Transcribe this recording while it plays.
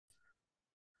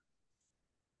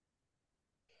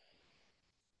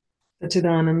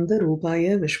सच्चिदानंद रूपाय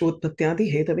विश्वोत्पत्त्यादि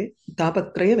Hathaway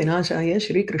तापत्रय विनाशाय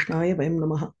श्रीकृष्णाय वयं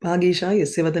नमः। भागीशा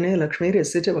यस्य वदने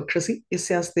लक्ष्मीर्यस्य च वक्षसि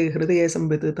यस्यास्ते हृदये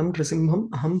संविततं नृसिंहम्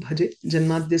अहं भजे।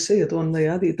 जन्माद्यस्य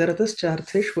यतोऽन्वयाद्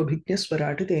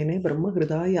इतरतश्चार्थेष्वभिज्ञस्वराट् तेने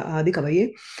ब्रह्महृदाय आदिकवये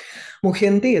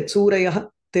मुह्यन्ति यत्सूरयः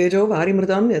तेजो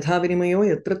वारिमृतां यथा विनिमयो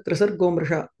यत्र त्रिसर्गो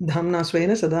मृषा धाम्ना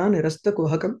स्वेन सदा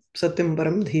निरस्तकुहकं सत्यं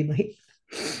परं धीमहि।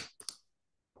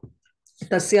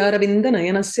 तस्यारविंद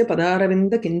नयनस्य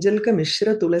पदारविंद किंजल्क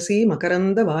मिश्र तुलसी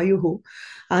मकरंद वायुः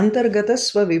अंतर्गत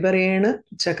स्वविवरेण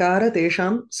चकार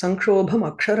तेषां संक्षोभम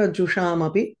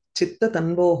अक्षरजुषामपि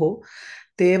चित्ततन्वोः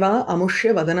तेवा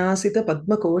अमुष्य वदनासित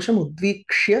पद्मकोशम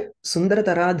उद्वीक्ष्य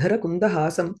सुंदरतराधर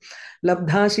कुन्दहासं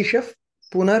लब्धाशिषः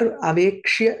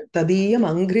पुनरवेक्ष्य तदीयम्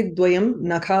अंघ्रिद्वयं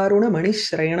नखारुण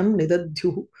मणिश्रयणं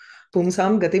निदध्युः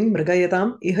पुंसां गतिं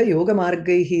मृगयताम् इह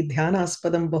योगमार्गैः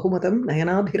ध्यानास्पदं बहुमतं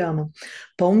नयनाभिरामं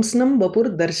पौंस्नं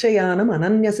वपुर्दर्शयानम्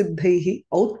अनन्यसिद्धैः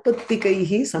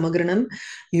औत्पत्तिकैः समग्रणन्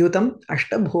यूतम्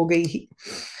अष्टभोगैः.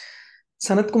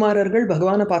 சனத்குமாரர்கள்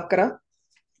பகவானை பார்க்கிறா.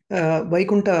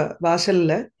 வைகுண்ட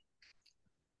வாசல்ல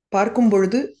பார்க்கும்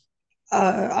பொழுது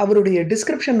அவருடைய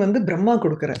டிஸ்கிரிப்ஷன் வந்து பிரம்மா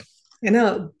கொடுக்கிறார். ஏன்னா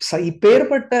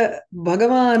இப்பேற்பட்ட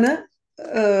பகவான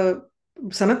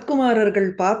சனத்குமாரர்கள்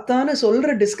பார்த்தான்னு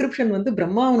சொல்ற டிஸ்கிரிப்ஷன் வந்து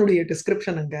பிரம்மாவனுடைய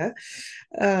டிஸ்கிரிப்ஷன். அங்க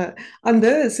அந்த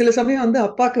சில சமயம் வந்து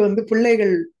அப்பாக்கு வந்து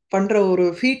பிள்ளைகள் பண்ற ஒரு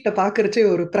ஃபீட்டை பாக்குறச்சே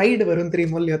ஒரு ப்ரைடு வரும்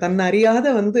தெரியுமோ இல்லையோ, தன்னை அறியாத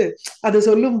வந்து அதை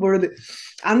சொல்லும் பொழுது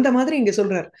அந்த மாதிரி இங்க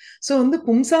சொல்றார். சோ வந்து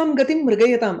பும்சாம் கதிம்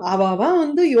மிருகயதாம், அவாவா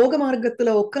வந்து யோக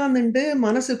மார்க்கத்துல உட்கார்ந்துட்டு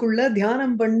மனசுக்குள்ள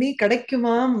தியானம் பண்ணி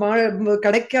கிடைக்குமா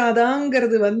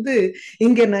கிடைக்காதாங்கிறது வந்து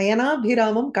இங்க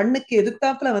நயனாபிராமம் கண்ணுக்கு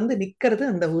எதிர்த்தாப்புல வந்து நிக்கிறது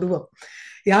அந்த உருவம்.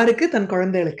 யாருக்கு? தன்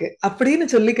குழந்தைகளுக்கு அப்படின்னு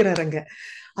சொல்லிக்கிறாருங்க.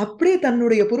 அப்படியே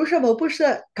தன்னுடைய புருஷ வபுஷ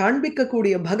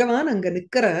காண்பிக்கக்கூடிய பகவான் அங்க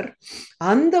நிக்கிறார்.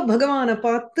 அந்த பகவானை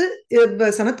பார்த்து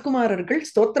சனத்குமாரர்கள்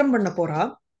ஸ்தோத்திரம் பண்ண போறா.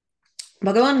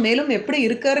 பகவான் மேலும் எப்படி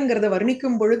இருக்காருங்கிறத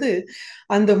வர்ணிக்கும் பொழுது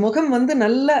அந்த முகம் வந்து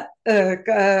நல்ல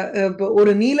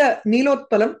ஒரு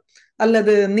நீலோத்பலம்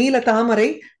அல்லது நீல தாமரை.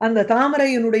 அந்த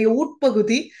தாமரையினுடைய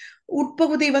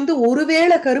உட்பகுதி வந்து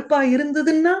ஒருவேளை கருப்பா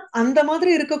இருந்ததுன்னா அந்த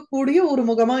மாதிரி இருக்கக்கூடிய ஒரு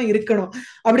முகமா இருக்கணும்.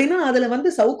 அப்படின்னா அதுல வந்து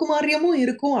சௌகுமாரியமும்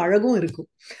இருக்கும், அழகும் இருக்கும்.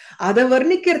 அதை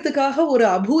வர்ணிக்கிறதுக்காக ஒரு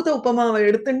அபூத உபமாவை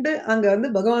எடுத்துட்டு அங்க வந்து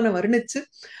பகவானை வர்ணிச்சு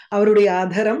அவருடைய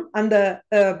அதரம், அந்த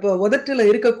உதட்டுல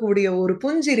இருக்கக்கூடிய ஒரு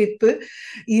புஞ்சிரிப்பு,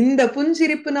 இந்த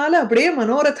புஞ்சிரிப்புனால அப்படியே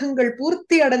மனோரதங்கள்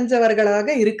பூர்த்தி அடைஞ்சவர்களாக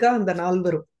இருக்கா அந்த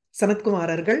நால்வரும்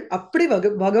சனத்குமாரர்கள். அப்படி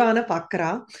பகவானை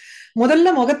பாக்குறா. முதல்ல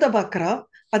முகத்தை பாக்குறா,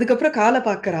 அதுக்கப்புறம் காலை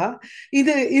பாக்குறா.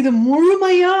 இது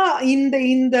முழுமையா இந்த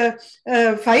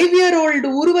 5 year old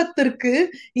உருவத்திற்கு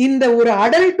இந்த ஒரு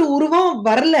அடல்ட் உருவம்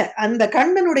வரல, அந்த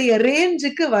கண்ணனுடைய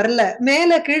ரேஞ்சுக்கு வரல.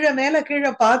 மேல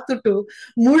கீழே பார்த்துட்டு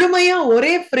முழுமையா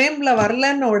ஒரே ஃப்ரேம்ல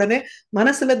வரலன்னு உடனே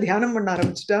மனசுல தியானம் பண்ண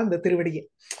ஆரம்பிச்சுட்டா அந்த திருவடியை,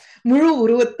 முழு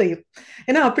உருவத்தையும்.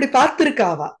 ஏன்னா அப்படி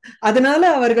பார்த்திருக்காவா. அதனால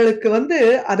அவர்களுக்கு வந்து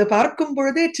அதை பார்க்கும்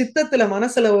பொழுதே சித்தத்துல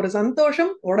மனசுல ஒரு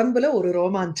சந்தோஷம், உடம்புல ஒரு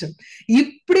ரோமாஞ்சம்.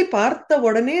 இப்படி பார்த்த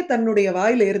உடனே தன்னுடைய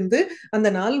வாயில இருந்து அந்த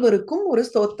நால்வருக்கும் ஒரு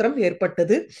ஸ்தோத்திரம்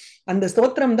ஏற்பட்டது. அந்த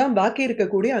ஸ்தோத்திரம் தான் பாக்கி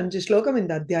இருக்கக்கூடிய 5 ஸ்லோகம்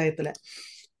இந்த அத்தியாயத்துல.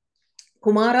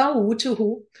 குமாரா ஊச்சுஹு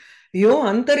யோ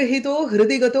அந்தர்ஹிதோ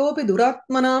ஹிருதிகதோபி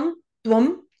துராத்மனாம்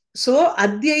த்வம் சோ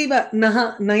அத்யைவ நஹ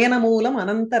நயனமூலம்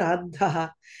அனந்தராத்தஹ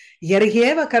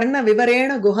யர்ஹேவ கர்ண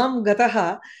விவரேண குஹம் கதஹ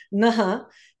நஹ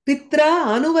பித்ரா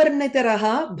அனுவர்ணிதரஹ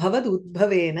பவத்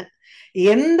உத்பவேன.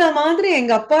 எந்த மாதிரி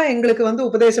எங்க அப்பா எங்களுக்கு வந்து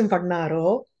உபதேசம் பண்ணாரோ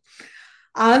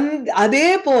அதே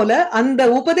போல அந்த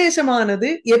உபதேசமானது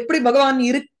எப்படி பகவான்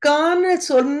இருக்கான்னு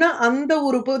சொன்ன அந்த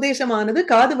ஒரு உபதேசமானது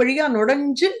காது வழியா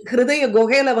நுழைஞ்சு ஹிருதய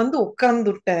குகையில வந்து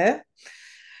உட்கார்ந்துட்ட.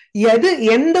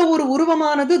 எந்த ஒரு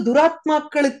உருவமானது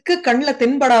துராத்மாக்களுக்கு கண்ணுல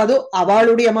தென்படாதோ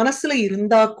அவளுடைய மனசுல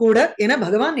இருந்தா கூட, ஏன்னா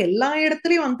பகவான் எல்லா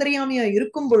இடத்துலயும் அந்தர்யாமியா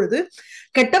இருக்கும் பொழுது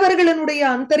கெட்டவர்களுடைய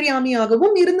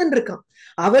அந்தர்யாமியாகவும் இருந்துட்டு இருக்கான்.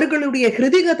 அவர்களுடைய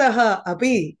ஹிருதிகதா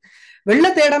அப்படி வெள்ள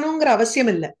தேடணுங்கிற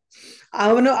அவசியம் இல்லை.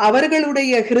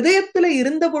 அவர்களுடைய ஹிருதயத்துல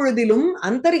இருந்த பொழுதிலும்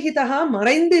அந்தர்ஹிதா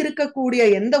மறைந்து இருக்கக்கூடிய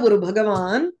எந்த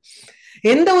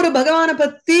ஒரு பகவானை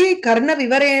பத்தி கர்ண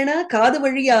விவரேன காது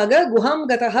வழியாக குஹாம்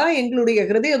கதஹா எங்களுடைய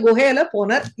ஹிருதய குகையில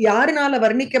போனார். யாருனால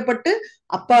வர்ணிக்கப்பட்டு?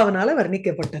 அப்பாவனால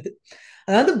வர்ணிக்கப்பட்டது.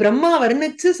 அதாவது பிரம்மா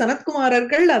வர்ணிச்சு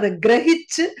சனத்குமாரர்கள் அதை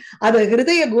கிரகிச்சு அதை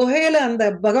ஹிருதய குகையில அந்த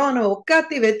பகவானை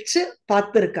உட்காத்தி வச்சு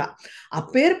பார்த்திருக்கா.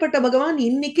 அப்பேற்பட்ட பகவான்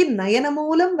இன்னைக்கு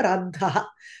நயனமூலம் ராத்தா,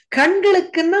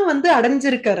 கண்களுக்குன்னா வந்து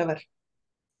அடைஞ்சிருக்கார். அவர்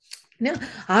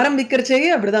ஆரம்பிக்கிறச்சேயே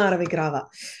அப்படிதான் ஆரம்பிக்கிறாவா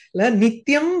இல்ல.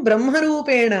 நித்தியம்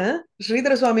பிரம்மரூபேண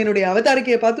ஸ்ரீதர சுவாமியினுடைய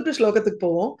அவதாரிக்கையை பார்த்துட்டு ஸ்லோகத்துக்கு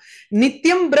போவோம்.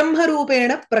 நித்தியம்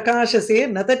பிரம்மரூபேண பிரகாசசே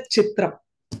நதச்சித்திரம்.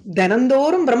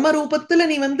 தினந்தோறும் பிரம்ம ரூபத்துல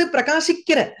நீ வந்து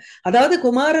பிரகாசிக்கிற. அதாவது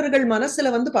குமாரர்கள்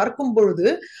மனசுல வந்து பார்க்கும் பொழுது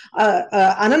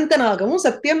அனந்தனாகவும்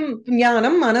சத்தியம்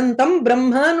ஞானம் அனந்தம்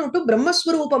பிரம்மன்னு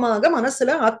பிரம்மஸ்வரூபமாக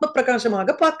மனசுல ஆத்ம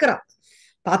பிரகாசமாக பார்க்கிறா.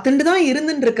 பார்த்துட்டுதான்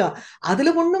இருந்துட்டு இருக்கா.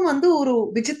 அதுல ஒண்ணும் வந்து ஒரு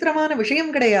விசித்திரமான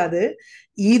விஷயம் கிடையாது.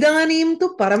 இதானீம் து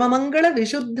பரமமங்கள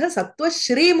விசுத்த சத்துவ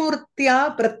ஸ்ரீமூர்த்தியா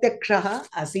பிரத்யக்ஷா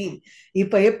அசி.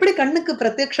 இப்ப எப்படி கண்ணுக்கு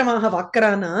பிரத்யக்ஷமாக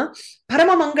பார்க்கறானா,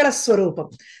 பரமமங்கள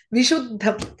ஸ்வரூபம்,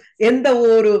 விசுத்தம், எந்த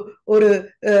ஒரு ஒரு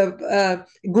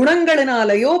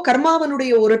குணங்களினாலேயோ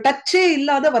கர்மாவனுடைய ஒரு டச்சே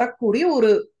இல்லாத வரக்கூடிய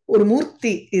ஒரு ஒரு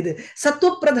மூர்த்தி. இது சத்துவ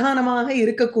பிரதானமாக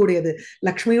இருக்கக்கூடியது,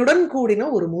 லக்ஷ்மியுடன் கூடின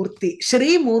ஒரு மூர்த்தி.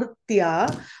 ஸ்ரீமூர்த்தியா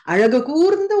அழகு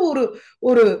கூர்ந்த ஒரு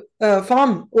ஒரு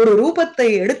ஃபார்ம், ஒரு ரூபத்தை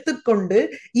எடுத்துக்கொண்டு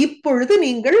இப்பொழுது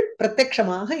நீங்கள்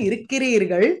பிரத்யக்ஷமாக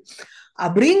இருக்கிறீர்கள்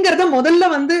அப்படிங்கறத முதல்ல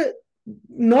வந்து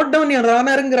நோட் டவுன்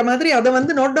ரானருங்கிற மாதிரி அதை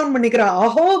வந்து நோட் டவுன் பண்ணிக்கிறா.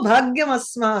 அஹோ பாக்யம்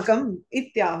அஸ்மாகம்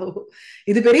இத்யாஹோ,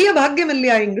 இது பெரிய பாக்யம்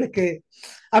இல்லையா எங்களுக்கு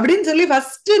அப்படின்னு சொல்லி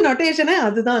ஃபர்ஸ்ட் நோட்டேஷனே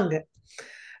அதுதான். அங்க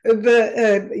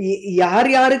யார்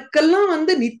யாருக்கெல்லாம்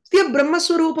வந்து நித்திய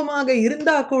பிரம்மஸ்வரூபமாக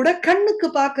இருந்தா கூட கண்ணுக்கு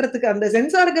பாக்குறதுக்கு அந்த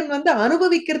சென்சார்கன் வந்து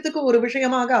அனுபவிக்கிறதுக்கு ஒரு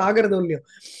விஷயமாக ஆகிறது இல்லையோ,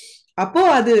 அப்போ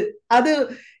அது அது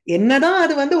என்னதான்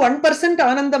அது வந்து 1%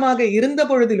 ஆனந்தமாக இருந்த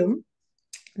பொழுதிலும்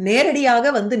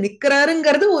நேரடியாக வந்து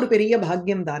நிக்கிறாருங்கிறது ஒரு பெரிய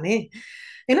பாக்கியம் தானே.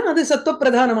 ஏன்னா அது சத்துவ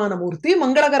பிரதானமான மூர்த்தி,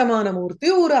 மங்களகரமான மூர்த்தி,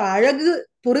 ஒரு அழகு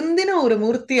பொருந்தின ஒரு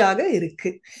மூர்த்தியாக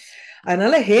இருக்கு.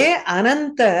 அதனால ஹே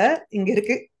அனந்த இங்க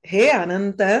இருக்கு, ஹே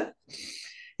அனந்த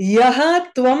யஹ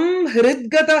த்வம்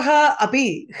ஹிருத்கதஹ அபி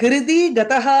ஹிருதி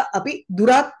கதஹ அபி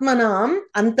துராத்மனாம்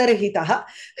அந்தர்ஹிதஹ.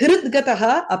 ஹிருத்கதஹ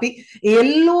அபி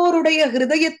எல்லோருடைய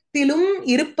ஹிருதயத்திலும்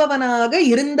இருப்பவனாக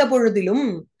இருந்த பொழுதிலும்,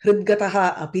 ஹிருத்கதஹ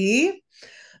அபி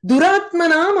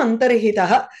துராத்மனாம்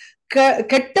அந்தர்ஹிதஹ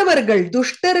கெட்டவர்கள்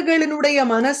துஷ்டர்களினுடைய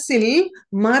மனசில்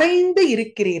மறைந்து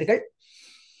இருக்கிறீர்கள்.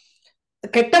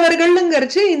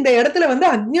 கெட்டவர்கள்ங்கிறச்சு இந்த இடத்துல வந்து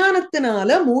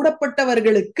அஜ்ஞானத்தினால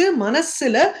மூடப்பட்டவர்களுக்கு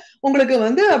மனசுல உங்களுக்கு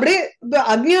வந்து அப்படியே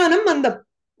அஜ்ஞானம் அந்த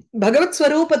பகவத்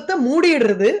ஸ்வரூபத்தை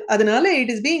மூடிடுறது. அதனால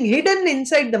it is being hidden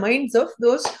inside the minds of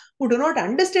those who to not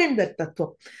understand that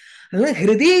தத்துவம்.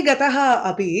 ஹிருதி கதஹா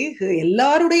அபி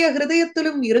எல்லாருடைய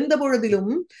ஹிருதயத்திலும் இருந்த பொழுதிலும்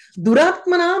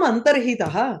துராத்மனாம்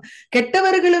அந்தர்ஹிதா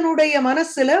கெட்டவர்களுடைய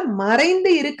மனசுல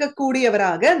மறைந்து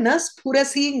இருக்கக்கூடியவராக ந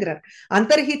ஸ்புரசிங்கிறார்.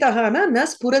 அந்தர்ஹிதகான ந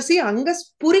ஸ்புரசி, அங்க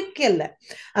ஸ்புரிக்கல,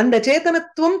 அந்த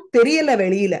சேத்தனத்துவம் தெரியல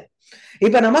வெளியில.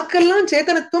 இப்ப நமக்கெல்லாம்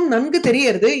சேத்தனத்துவம் நன்கு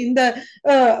தெரியறது. இந்த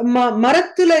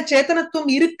மரத்துல சேத்தனத்துவம்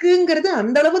இருக்குங்கிறது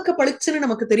அந்த அளவுக்கு பளிச்சுன்னு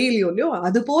நமக்கு தெரியலையோ இல்லையோ,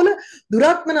 அது போல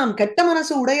துராத்மனாம் கெட்ட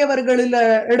மனசு உடையவர்கள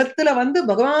இடத்துல வந்து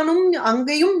பகவானும்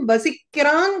அங்கேயும்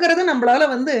வசிக்கிறாங்கிறத நம்மளால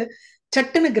வந்து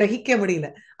சட்டுன்னு கிரகிக்க முடியல.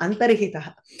 அந்தர்ஹிதா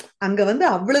அங்க வந்து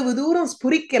அவ்வளவு தூரம்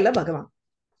ஸ்புரிக்கல பகவான்.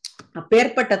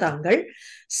 அப்பேற்பட்ட தாங்கள்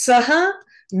சஹ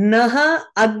நஹ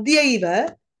அத்யைவ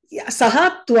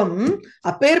சஹாத்வம்,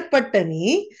 அப்பேற்பட்ட நீ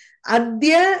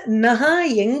அத்ய நஹ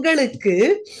எங்களுக்கு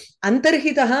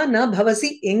அந்தர்ஹிதா ந பவசி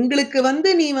எங்களுக்கு வந்து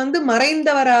நீ வந்து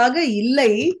மறைந்தவராக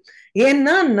இல்லை.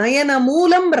 ஏன்னா நயன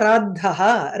மூலம்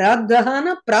ராத்தஹா,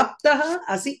 ராத்தஹான பிராப்தஹா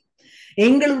அசி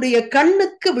எங்களுடைய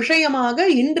கண்ணுக்கு விஷயமாக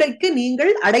இன்றைக்கு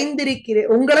நீங்கள்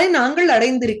உங்களை நாங்கள்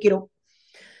அடைந்திருக்கிறோம்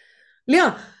இல்லையா.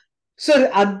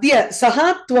 அத்ய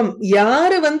சகாத்வம்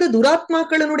யாரு வந்து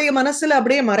துராத்மாக்களினுடைய மனசுல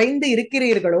அப்படியே மறைந்து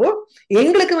இருக்கிறீர்களோ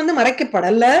எங்களுக்கு வந்து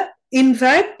மறைக்கப்படல.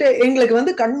 இன்ஃபேக்ட் எங்களுக்கு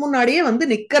வந்து கண் முன்னாடியே வந்து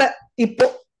நிக்கிற இப்போ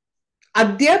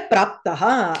அத்ய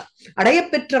பிராப்தஹா அடைய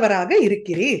பெற்றவராக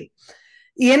இருக்கிறீர்.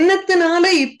 என்னத்தினால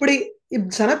இப்படி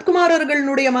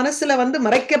சனத்குமாரர்களுடைய மனசுல வந்து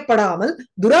மறைக்கப்படாமல்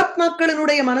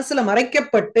துராத்மாக்களினுடைய மனசுல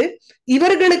மறைக்கப்பட்டு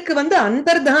இவர்களுக்கு வந்து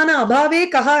அந்தர்தான அபாவே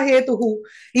கஹா ஹேதுஹு,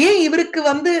 ஏன் இவருக்கு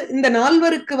வந்து இந்த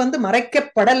நால்வருக்கு வந்து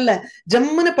மறைக்கப்படல,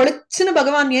 ஜம்முன்னு பளிச்சுன்னு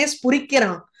பகவான் ஏன்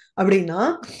ஸ்புரிக்கிறான் அப்படின்னா,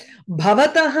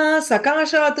 பவதஹ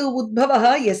சகாஷாத்து உத்பவஹ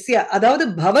யஸ்ய, அதாவது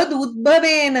பவத்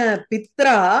உத்பவேன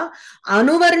பித்ரா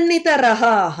அனுவர்ணித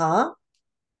ரஹாஹ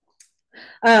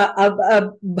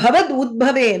பவத்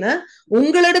உத்பவேன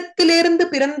உங்களிடத்திலிருந்து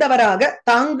பிறந்தவராக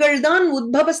தாங்கள் தான்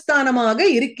உத்பவஸ்தானமாக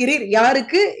இருக்கிறீர்.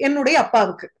 யாருக்கு? என்னுடைய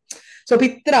அப்பாவுக்கு. சோ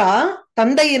பித்ரா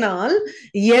தந்தையினால்,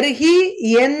 எர்ஹி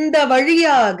எந்த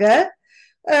வழியாக,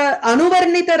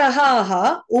 அனுவர்ணித ரஹாஹா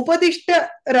உபதிஷ்ட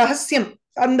ரகசியம்,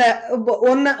 அந்த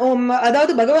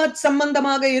அதாவது பகவத்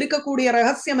சம்பந்தமாக இருக்கக்கூடிய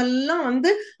ரகசியம் எல்லாம்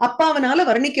வந்து அப்பாவனால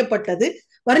வர்ணிக்கப்பட்டது.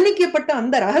 வர்ணிக்கப்பட்ட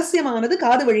அந்த ரகசியமானது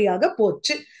காது வழியாக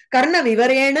போச்சு. கர்ண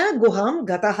விவரேண குஹாம்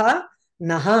கதஹா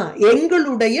நஹா,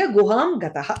 எங்களுடைய குஹாம்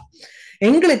கதஹா,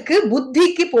 எங்களுக்கு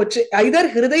புத்திக்கு போச்சு. ஐதர்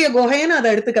ஹிருதய குஹைன்னு அதை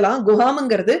எடுத்துக்கலாம்,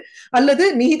 குஹாம்ங்கிறது, அல்லது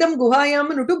நிஹிதம்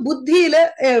குஹாயாம்னுட்டு புத்தியில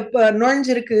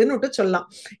நுழைஞ்சிருக்குன்னு சொல்லலாம்.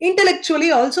 Intellectually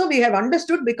also we have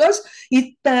understood, because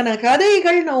இத்தனை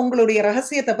கதைகள் நான் உங்களுடைய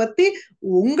ரகசியத்தை பத்தி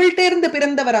உங்கள்கிட்ட இருந்து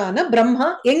பிறந்தவரான பிரம்மா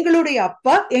எங்களுடைய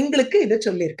அப்பா எங்களுக்கு இதை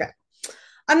சொல்லியிருக்கார்.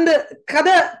 அந்த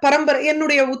கதை பரம்பரை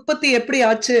என்னுடைய உற்பத்தி எப்படி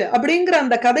ஆச்சு அப்படிங்கிற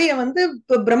அந்த கதையை வந்து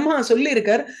பிரம்மா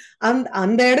சொல்லியிருக்கார்.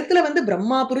 அந்த இடத்துல வந்து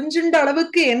பிரம்மா புரிஞ்சுண்ட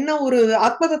அளவுக்கு என்ன ஒரு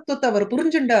ஆத்ம தத்துவத்தை அவர்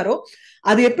புரிஞ்சுண்டாரோ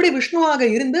அது எப்படி விஷ்ணுவாக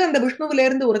இருந்து அந்த விஷ்ணுவில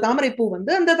இருந்து ஒரு தாமரைப்பூ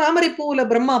வந்து அந்த தாமரைப்பூல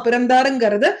பிரம்மா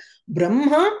பிறந்தாருங்கிறத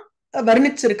பிரம்மா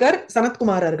வர்ணிச்சிருக்கார்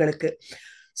சனத்குமாரர்களுக்கு.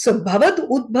 சோ பவத்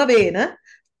உத்பவேன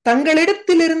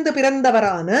தங்களிடத்திலிருந்து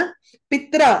பிறந்தவரான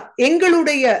பித்ரா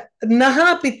எங்களுடைய நகா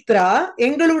பித்ரா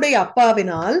எங்களுடைய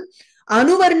அப்பாவினால்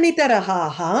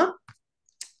அனுவர்ணிதரஹாஹா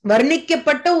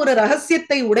வர்ணிக்கப்பட்ட ஒரு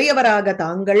ரகசியத்தை உடையவராக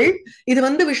தாங்கள். இது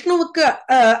வந்து விஷ்ணுவுக்கு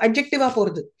அட்ஜெக்டிவா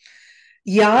போறது.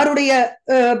 யாருடைய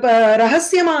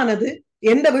ரகசியமானது,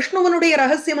 எந்த விஷ்ணுவனுடைய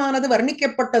ரகசியமானது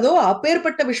வர்ணிக்கப்பட்டதோ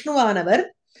அப்பேற்பட்ட விஷ்ணுவானவர்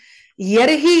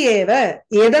யர்ஹி ஏவ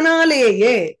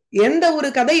எதனாலேயே, எந்த ஒரு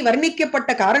கதை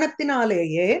வர்ணிக்கப்பட்ட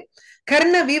காரணத்தினாலேயே,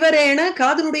 கர்ண விவரேன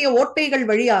காதனுடைய ஓட்டைகள்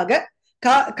வழியாக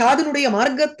காதனுடைய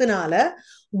மார்க்கத்தினால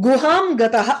குஹாம்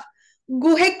கதஹ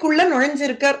குகைக்குள்ள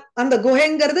நுழைஞ்சிருக்கார். அந்த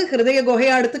குகைங்கிறது ஹிருதய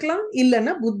குகையா எடுத்துக்கலாம்,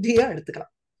 இல்லைன்னா புத்தியா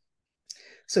எடுத்துக்கலாம்.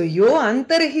 சோ யோ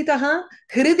அந்தர்ஹிதா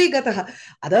ஹிருதிகதா,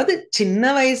 அதாவது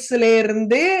சின்ன வயசுல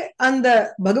இருந்தே அந்த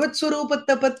பகவத்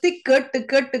ஸ்வரூபத்தை பத்தி கேட்டு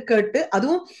கேட்டு கேட்டு,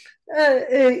 அதுவும்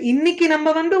இன்னைக்கு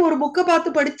நம்ம வந்து ஒரு புக்கை பார்த்து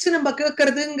படிச்சு நம்ம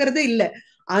கேட்கறதுங்கிறது இல்ல,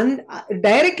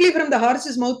 டைரக்ட்லி ஃப்ரம் த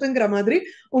ஹார்சஸ் மவுத்ங்கிற மாதிரி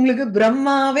உங்களுக்கு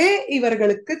பிரம்மாவே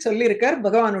இவர்களுக்கு சொல்லியிருக்கார்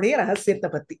பகவானுடைய ரகசியத்தை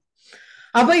பத்தி.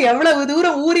 அப்ப எவ்வளவு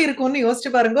தூரம் ஊறி இருக்கும்னு யோசிச்சு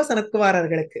பாருங்க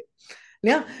சனத்குமாரர்களுக்கு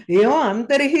இல்லையா. ஏோ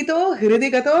அந்தர்ஹிதோ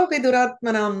ஹிருதிகதோ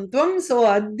பிதுராத்மனாம் துவம் சோ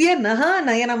அத்ய நஹ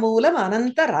நயன மூலம்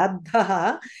அனந்த ராத்தஹ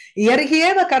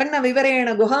யர்ஹ்யேவ கர்ண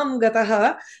விவரேண குஹாம் கதஹ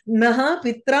நஹ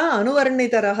பித்ரா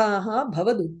அனுவர்ணிதரஹாஹ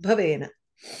பவதுத்பவேன.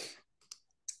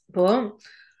 இப்போ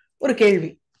ஒரு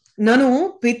கேள்வி, நனு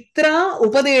பித்ரா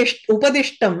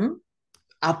உபதிஷ்டம்,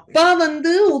 அப்பா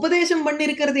வந்து உபதேசம்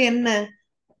பண்ணிருக்கிறது என்ன?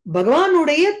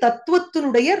 பகவானுடைய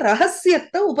தத்துவத்தினுடைய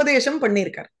ரகசியத்தை உபதேசம்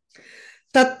பண்ணிருக்கார்.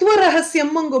 தத்துவ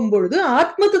ரகசியம்ங்கும் பொழுது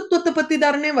ஆத்ம தத்துவத்தை பத்தி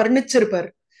தானே வர்ணிச்சிருப்பார்.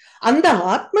 அந்த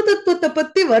ஆத்ம தத்துவத்தை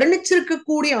பத்தி வர்ணிச்சிருக்க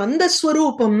கூடிய அந்த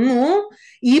ஸ்வரூபமும்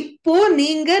இப்போ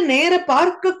நீங்க நேர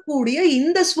பார்க்கக்கூடிய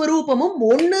இந்த ஸ்வரூபமும்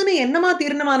ஒண்ணுன்னு என்னமா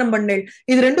தீர்மானம் பண்ணேள்?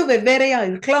 இது ரெண்டும் வெவ்வேறையா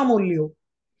இருக்கலாமோ இல்லையோ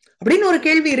அப்படின்னு ஒரு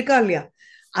கேள்வி இருக்கா இல்லையா?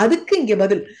 அதுக்கு இங்க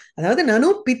பதில், அதாவது நனு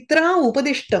பித்ரா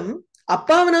உபதிஷ்டம்,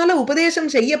 அப்பாவனால உபதேசம்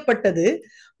செய்யப்பட்டது,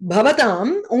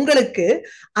 பவதாம் உங்களுக்கு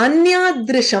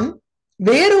அந்யாத்ருஷம்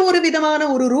வேறு ஒரு விதமான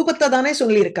ஒரு ரூபத்தை தானே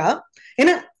சொல்லியிருக்கா.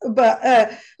 ஏன்னா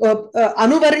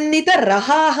அனுவர்ணித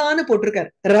ரஹாஹான்னு போட்டிருக்காரு.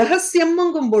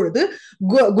 ரகசியம்ங்கும் பொழுது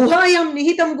குஹாயாம்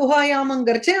நிஹிதம்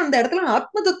குஹாயாம்ங்கிறச்சே அந்த இடத்துல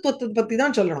ஆத்ம தத்துவத்தை பத்தி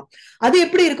தான் சொல்லணும். அது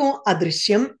எப்படி இருக்கும்?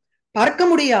 அதிருஷ்யம், பார்க்க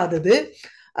முடியாதது,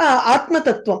 ஆத்ம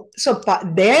தத்துவம். சோ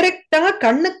டைரக்டா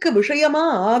கண்ணுக்கு விஷயமா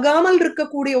ஆகாமல்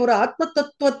இருக்கக்கூடிய ஒரு ஆத்ம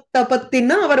தத்துவத்தை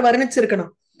பத்தினா அவர்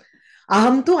வர்ணிச்சிருக்கணும்.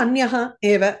 அகம் தூ அந்யஹா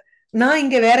ஏவ, நான்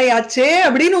இங்க வேறையாச்சே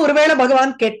அப்படின்னு ஒருவேளை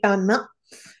பகவான் கேட்டான்னா,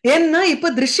 ஏன்னா இப்ப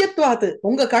திருஷ்யத்வாத்து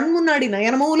உங்க கண் முன்னாடி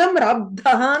நயன மூலம்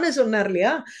ராப்தஹான்னு சொன்னார்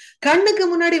இல்லையா, கண்ணுக்கு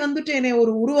முன்னாடி வந்துட்டேனே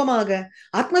ஒரு உருவமாக.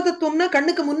 ஆத்ம தத்துவம்னா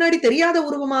கண்ணுக்கு முன்னாடி தெரியாத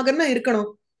உருவமாகன்னா இருக்கணும்.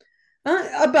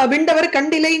 அப்ப விண்டவர்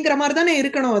கண்டிலைங்கிற மாதிரி தானே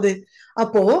இருக்கணும் அது.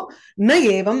 அப்போ ந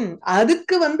ஏவம்,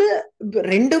 அதுக்கு வந்து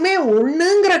ரெண்டுமே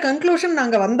ஒண்ணுங்கிற கன்க்ளூஷன்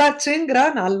நாங்க வந்தாச்சுங்கிற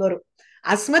நாள் வரும்.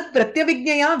 அஸ்மத்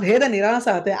பிரத்யவிஜ்ஞயா பேத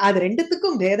நிராசாத்து, அது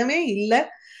ரெண்டுத்துக்கும் பேதமே இல்ல.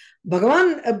 பகவான்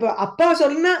அப்பா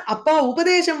சொன்ன, அப்பா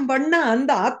உபதேசம் பண்ண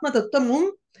அந்த ஆத்ம தத்துவமும்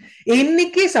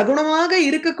இன்னைக்கு சகுணமாக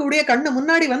இருக்கக்கூடிய கண்ணு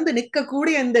முன்னாடி வந்து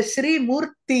நிற்கக்கூடிய இந்த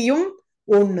ஸ்ரீமூர்த்தியும்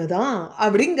ஒண்ணுதான்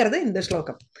அப்படிங்கறது இந்த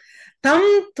ஸ்லோகம்.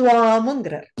 தம்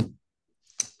துவாமுங்கிறார்.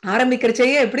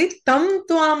 ஆரம்பிக்கிறச்சேயே எப்படி? தம்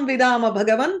துவாம் விதாம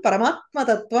பகவன் பரமாத்ம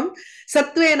தத்துவம்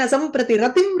சத்வேன சம்பிரதி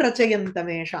ரதிம்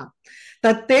ரச்சயந்தமேஷாம்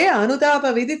தத்தே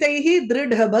அனுதாப விதிதைஹி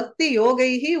திருட பக்தி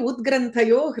யோகைஹி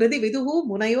உத்கிரந்தயோ ஹிருதி விதுஹு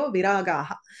முனையோ விராகாக.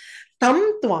 தம்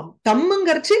துவாம்,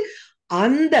 தம்முங்கர்ச்சி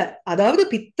அந்த, அதாவது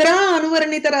பித்ரா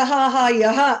அனுவர்ணிதரஹாஹா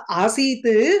யஹ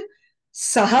ஆசீத்து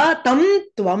சஹா தம்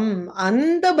துவம்,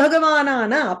 அந்த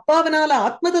பகவானான அப்பாவனால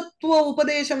ஆத்ம தத்துவ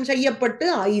உபதேசம் செய்யப்பட்டு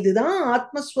இதுதான்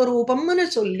ஆத்மஸ்வரூபம்னு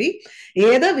சொல்லி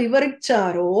ஏத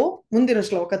விவரிச்சாரோ முந்தின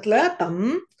ஸ்லோகத்துல, தம்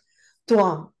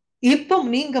துவாம், இப்ப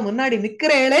நீங்க முன்னாடி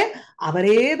நிக்கிறேளே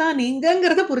அவரேதான்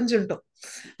நீங்கிறத புரிஞ்சுட்டோம்.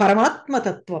 பரமாத்ம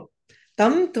தத்துவம்,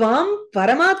 தம் துவாம்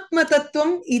பரமாத்ம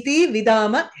தத்துவம் இதி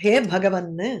விதாம ஹே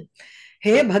பகவன்னு.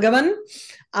 ஹே பகவன்,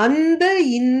 அந்த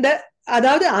இந்த,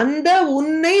 அதாவது அந்த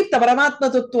உன்னை பரமாத்ம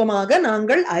தத்துவமாக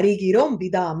நாங்கள் அறிகிறோம்.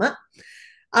 விதாம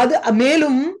அது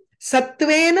மேலும்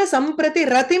சத்வேன சம்பிரதி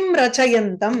ரதிம்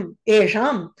ரச்சயந்தம்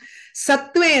ஏஷாம்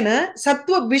சத்வேன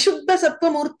சத்துவ விசுத்த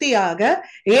சத்துவமூர்த்தியாக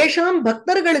ஏஷாம்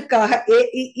பக்தர்களுக்காக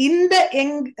இந்த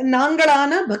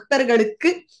நாங்களான பக்தர்களுக்கு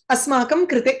அஸ்மாக்கம்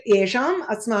கிருதே ஏஷாம்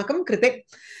அஸ்மாக்கம் கிருதே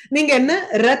நீங்க என்ன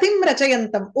ரதிம்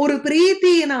ரச்சயந்தம் ஒரு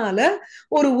பிரீத்தியினால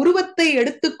ஒரு உருவத்தை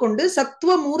எடுத்துக்கொண்டு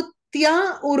சத்துவமூர்த்தியா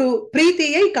ஒரு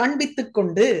பிரீத்தியை காண்பித்துக்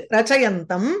கொண்டு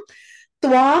ரச்சயந்தம்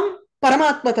துவாம்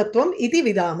பரமாத்ம தத்துவம் இது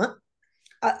விதாம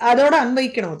அதோட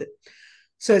அன்வைக்கணும் அது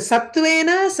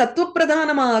சத்வேன சத்துவ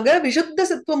பிரதானமாக விசுத்த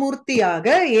சத்துவமூர்த்தியாக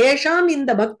ஏஷாம்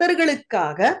இந்த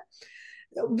பக்தர்களுக்காக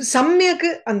சம்யக்கு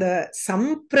அந்த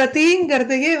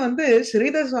சம்பிரதிங்கிறதையே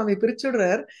ஸ்ரீதர சுவாமி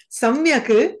பிரிச்சுடுறார்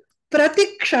சம்யக்கு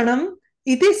பிரதிக்ஷணம்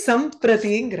இது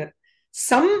சம்பிரதிங்கிற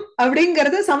சம்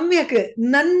அப்படிங்கறது சம்யக்கு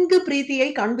நன்கு பிரீத்தியை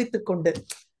காண்பித்துக் கொண்டு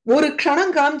ஒரு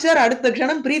க்ஷணம் காமிச்சார் அடுத்த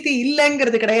க்ஷணம் பிரீத்தி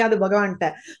இல்லைங்கிறது கிடையாது பகவான்கிட்ட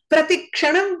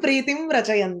பிரதிக்ஷணம் பிரீத்திம்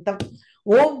ரச்சயந்தம்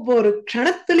ஒவ்வொரு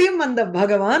க்ஷணத்திலையும் அந்த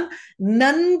பகவான்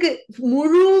நன்கு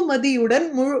முழு மதியுடன்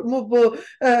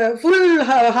ஃபுல்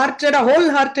ஹார்ட்டடா ஹோல்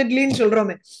ஹார்ட்டட்லின்னு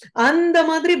சொல்றோமே அந்த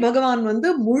மாதிரி பகவான்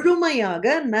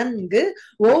முழுமையாக நன்கு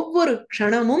ஒவ்வொரு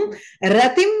க்ஷணமும்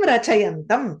ரதிம்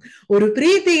ரச்சயந்தம் ஒரு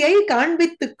பிரீத்தியை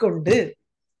காண்பித்துக் கொண்டு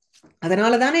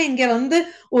அதனாலதானே இங்க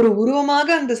ஒரு உருவமாக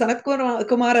அந்த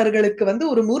சனத்குமாரர்களுக்கு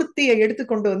ஒரு மூர்த்தியை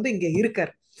எடுத்துக்கொண்டு இங்க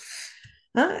இருக்கார்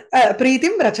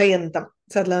பிரீத்திம் ரச்சயந்தம்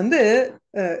அதுல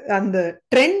அந்த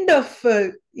ட்ரெண்ட் ஆஃப்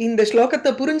இந்த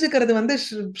ஸ்லோகத்தை புரிஞ்சுக்கிறது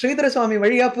ஸ்ரீதர சுவாமி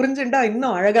வழியா புரிஞ்சுட்டா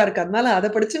இன்னும் அழகா இருக்கு அதனால அதை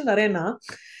படிச்சு நிறையனா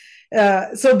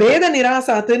சோ பேத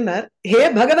நிராசாத்துன்னு ஹே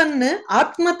பகவன்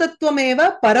ஆத்ம தத்துவமேவ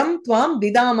பரம் துவாம்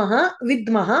விதாமஹா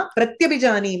வித்மஹா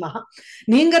பிரத்யபிஜானீமஹா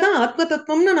நீங்க தான் ஆத்ம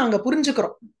தத்துவம்னு நாங்க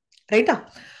புரிஞ்சுக்கிறோம் ரைட்டா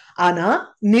ஆனா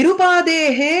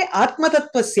நிருபாதேகே ஆத்ம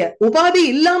தத்துவஸ்ய உபாதி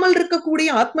இல்லாமல் இருக்கக்கூடிய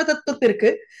ஆத்ம தத்துவத்திற்கு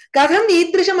கதம்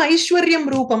ஈத்ரிஷம் ஐஸ்வர்யம்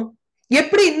ரூபம்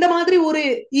எப்படி இந்த மாதிரி ஒரு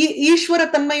ஈஸ்வர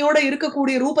தன்மையோட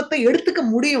இருக்கக்கூடிய ரூபத்தை எடுத்துக்க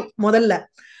முடியும் முதல்ல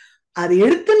அது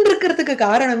எடுத்துட்டு இருக்கிறதுக்கு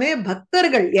காரணமே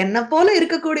பக்தர்கள் என்ன போல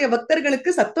இருக்கக்கூடிய பக்தர்களுக்கு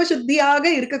சத்துவசுத்தியாக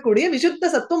இருக்கக்கூடிய விசுத்த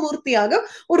சத்துவமூர்த்தியாக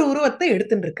ஒரு உருவத்தை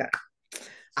எடுத்துட்டு இருக்கார்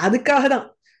அதுக்காக தான்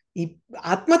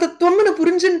ஆத்ம தத்துவம்னு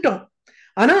புரிஞ்சுட்டோம்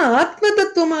ஆனா ஆத்ம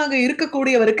தத்துவமாக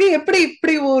இருக்கக்கூடியவருக்கு எப்படி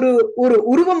இப்படி ஒரு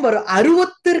உருவம் வரும்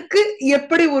அருவத்திற்கு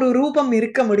எப்படி ஒரு ரூபம்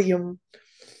இருக்க முடியும்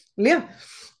இல்லையா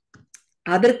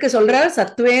அதற்கு சொல்ற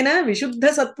சத்வேன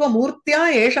விசுத்த சத்துவ மூர்த்தியா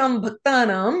ஏஷாம்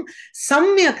பக்தானாம்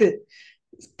சம்யக்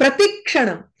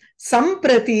பிரதிக்ஷணம்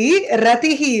சம்பிரதி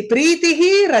ரதிஹி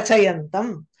பிரீத்திஹி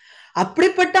ரச்சயந்தம்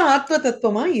அப்படிப்பட்ட ஆத்ம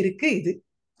தத்துவமா இருக்கு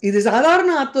இது சாதாரண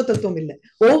ஆத்ம தத்துவம் இல்லை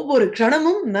ஒவ்வொரு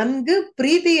க்ஷணமும் நன்கு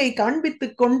பிரீத்தியை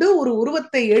காண்பித்துக் கொண்டு ஒரு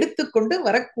உருவத்தை எடுத்துக்கொண்டு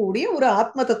வரக்கூடிய ஒரு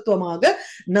ஆத்ம தத்துவமாக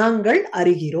நாங்கள்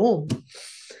அறிகிறோம்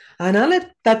அதனால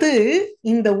தது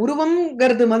இந்த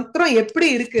உருவம்ங்கிறது மாத்திரம் எப்படி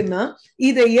இருக்குன்னா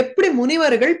இதை எப்படி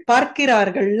முனிவர்கள்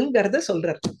பார்க்கிறார்கள்ங்கிறத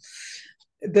சொல்றார்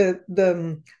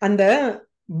அந்த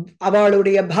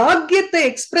அவளுடைய பாக்கியத்தை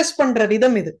எக்ஸ்பிரஸ் பண்ற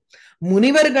விதம் இது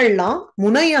முனிவர்கள்லாம்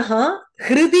முனையகா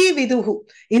ஹிருதி விதுகு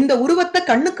இந்த உருவத்தை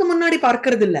கண்ணுக்கு முன்னாடி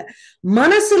பார்க்கறது இல்ல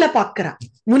மனசுல பாக்குறா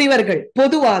முனிவர்கள்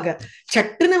பொதுவாக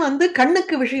சட்டுன்னு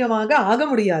கண்ணுக்கு விஷயமாக ஆக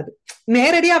முடியாது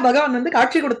நேரடியா பகவான்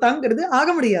காட்சி கொடுத்தாங்கிறது ஆக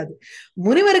முடியாது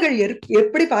முனிவர்கள்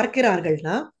எப்படி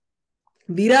பார்க்கிறார்கள்னா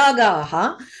விராகாஹா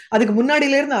அதுக்கு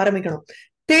முன்னாடியில இருந்து ஆரம்பிக்கணும்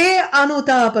தே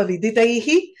அனுதாப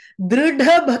விதிதைஹி திருட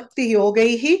பக்தி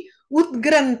யோகைஹி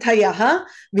உத்கிரந்தயஹ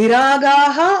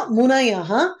விராகாஹ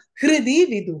முனயஹ ஹிருதி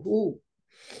விதுஹு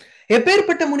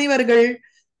எப்பேற்பட்ட முனிவர்கள்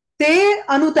தே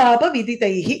அனுதாப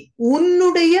விதிதைஹி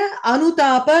உன்னுடைய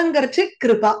அனுதாபங்கிறச்சு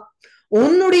கிருபா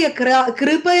உன்னுடைய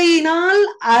கிருபையினால்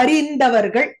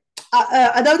அறிந்தவர்கள்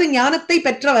அதாவது ஞானத்தை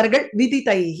பெற்றவர்கள்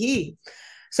விதிதைஹி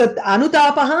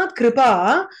அனுதாபா கிருபா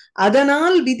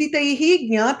அதனால் விதிதைஹி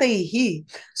ஞாதைஹி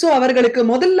சோ அவர்களுக்கு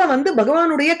முதல்ல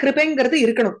பகவானுடைய கிருபைங்கிறது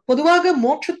இருக்கணும் பொதுவாக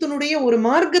மோட்சத்தினுடைய ஒரு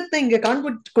மார்க்கத்தை இங்க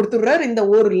கொடுத்துடுறார் இந்த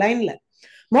ஒரு லைன்ல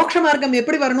மோட்ச மார்க்கம்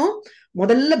எப்படி வரணும்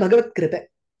முதல்ல பகவத் கிருபை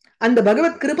அந்த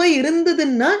பகவத் கிருபை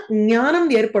இருந்ததுன்னா ஞானம்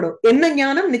ஏற்படும் என்ன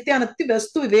ஞானம் நித்யானத்தி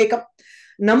வஸ்து விவேகம்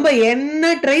நம்ம என்ன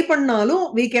ட்ரை பண்ணாலும்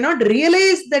we cannot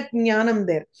realize that ஞானம்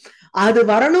there அது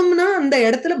வரணும்னா அந்த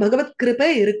இடத்துல பகவத் கிருபை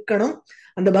இருக்கணும்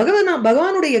அந்த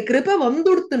பகவானுடைய கிருபை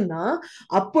வந்துடுத்துன்னா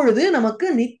அப்பொழுது நமக்கு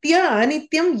நித்திய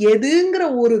அனித்தியம் எதுங்கிற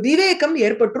ஒரு விவேகம்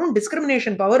ஏற்பட்டுரும்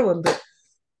டிஸ்கிரிமினேஷன் பவர் வந்து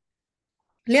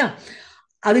இல்லையா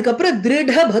அதுக்கப்புறம்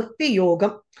திருட பக்தி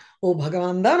யோகம் ஓ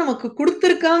பகவான் தான் நமக்கு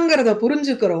கொடுத்திருக்காங்கிறத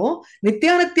புரிஞ்சுக்கிறோம்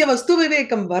நித்தியானித்திய வஸ்து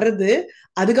விவேகம் வருது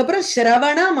அதுக்கப்புறம்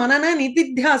சிரவண மனன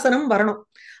நிதித்தியாசனம் வரணும்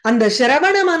அந்த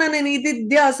சிரவண மனன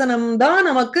நிதித்தியாசனம் தான்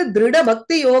நமக்கு திருட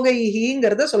பக்தி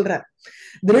யோகைங்கிறத சொல்றார்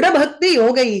திருட பக்தி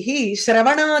யோகைஹி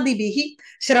ஸ்ரவணாதிபிஹி,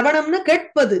 ஸ்ரவணம்னு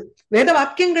கேட்பது, வேத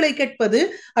வாக்கியங்களை கேட்பது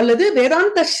அல்லது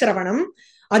வேதாந்த ஸ்ரவணம்.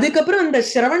 அதுக்கப்புறம் அந்த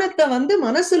ஸ்ரவணத்தை வந்து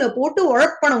மனசுல போட்டு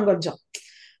உழப்பணும் கொஞ்சம்,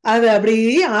 அது அப்படி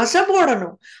அசை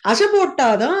போடணும். அசை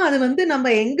போட்டாதான் அது வந்து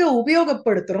நம்ம எங்க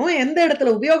உபயோகப்படுத்துறோம், எந்த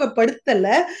இடத்துல உபயோகப்படுத்தல,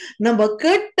 நம்ம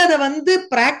கேட்டதை வந்து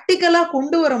பிராக்டிக்கலா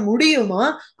கொண்டு வர முடியுமா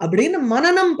அப்படின்னு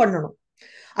மனனம் பண்ணணும்.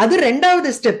 அது ரெண்டாவது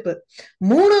ஸ்டெப்.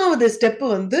 மூணாவது ஸ்டெப்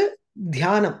வந்து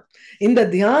தியானம். இந்த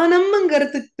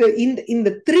தியானம்ங்கிறதுக்கு இந்த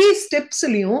 3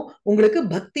 ஸ்டெப்ஸ்லயும் உங்களுக்கு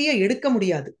பக்தியை எடுக்க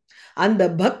முடியாது. அந்த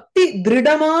பக்தி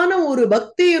திருடமான ஒரு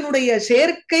பக்தியினுடைய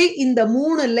சேர்க்கை இந்த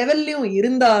 3 லெவல்லையும்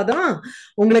இருந்தாதான்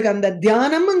உங்களுக்கு அந்த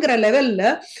தியானம்ங்கிற லெவல்ல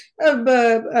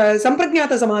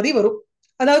சம்பிரஜாத சமாதி வரும்.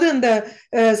 அதாவது அந்த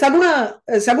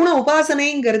சகுண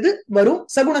உபாசனைங்கிறது வரும்.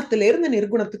 சகுணத்திலிருந்து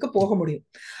நிர்குணத்துக்கு போக முடியும்.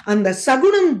 அந்த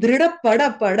சகுணம் திருடப்பட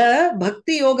பட,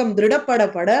 பக்தி யோகம் திருடப்பட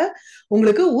பட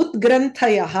உங்களுக்கு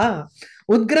உத்கிரந்தயா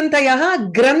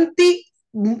கிரந்தி,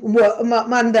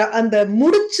 அந்த அந்த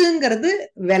முடிச்சுங்கிறது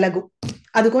விலகும்.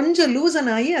 அது கொஞ்சம் லூசன்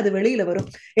ஆகி அது வெளியில வரும்.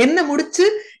 என்ன முடிச்சு?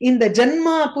 இந்த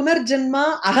ஜென்மா புனர்ஜென்மா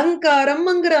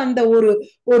அகங்காரம்ங்கிற அந்த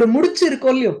ஒரு முடிச்சு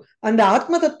இருக்கோ இல்லையோ, அந்த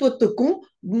ஆத்ம தத்துவத்துக்கும்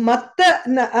மத்த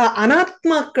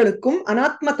அனாத்மாக்களுக்கும்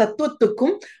அனாத்ம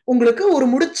தத்துவத்துக்கும் உங்களுக்கு ஒரு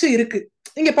முடிச்சு இருக்கு.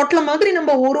 இங்க பொட்டலம் மாதிரி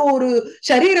நம்ம ஒரு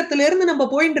சரீரத்தில இருந்து நம்ம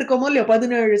போயிட்டு இருக்கோமோ இல்லையோ,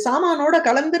 17 சாமானோட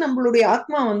கலந்து நம்மளுடைய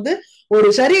ஆத்மா வந்து ஒரு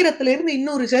சரீரத்தில இருந்து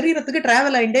இன்னொரு சரீரத்துக்கு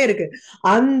டிராவல் ஆயிட்டே இருக்கு.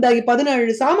 அந்த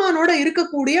 17 சாமானோட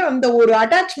இருக்கக்கூடிய அந்த ஒரு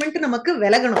அட்டாச்மெண்ட் நமக்கு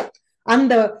விலகணும்.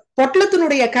 அந்த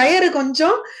பொட்டலத்தினுடைய கயறு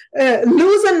கொஞ்சம்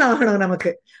லூசன் ஆகணும்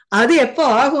நமக்கு. அது எப்போ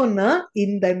ஆகும்னா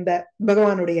இந்த இந்த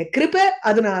பகவானுடைய கிருபை,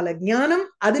 அதனால ஞானம்,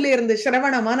 அதுல இருந்து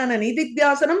சிரவண மனன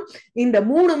நிதித்தியாசனம், இந்த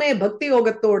 3மே பக்தி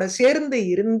யோகத்தோட சேர்ந்து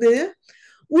இருந்து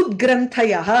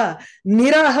உத்கிரந்தயா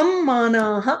நிரகம்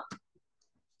மானாக,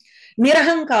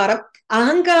 நிரகங்காரம்,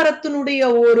 அகங்காரத்தினுடைய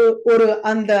ஒரு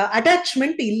அந்த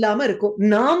அட்டாச்மெண்ட் இல்லாம இருக்கும்.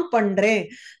 நான் பண்றேன்,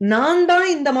 நான் தான்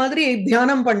இந்த மாதிரி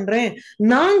தியானம் பண்றேன்,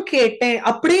 நான் கேட்டேன்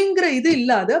அப்படிங்கிற இது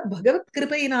இல்லாத பகவத்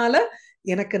கிருபையினால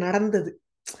எனக்கு நடந்தது.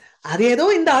 அது ஏதோ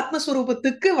இந்த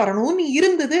ஆத்மஸ்வரூபத்துக்கு வரணும்னு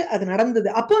இருந்தது, அது நடந்தது.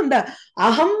 அப்போ அந்த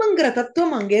அகம்ங்கிற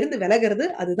தத்துவம் அங்க இருந்து விலகிறது.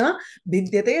 அதுதான்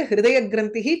பித்யதே ஹிருதய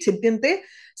கிரந்திஹி சித்தியந்தே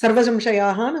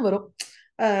சர்வசம்சயாகான்னு வரும்.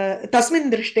 தஸ்மின்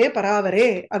திருஷ்டே பராவரே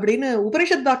அப்படின்னு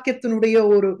உபனிஷத் வாக்கியத்தினுடைய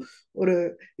ஒரு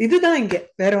இதுதான் இங்க,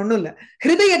 வேற ஒண்ணும் இல்ல.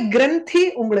 ஹிருதய கிரந்தி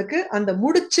உங்களுக்கு அந்த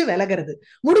முடிச்சு விலகிறது.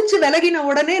 முடிச்சு விலகின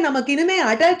உடனே நமக்கு இனிமே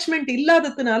அட்டாச்மெண்ட்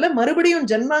இல்லாததுனால மறுபடியும்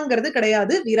ஜென்மாங்கிறது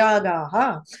கிடையாது. விராகாகா,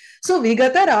 சோ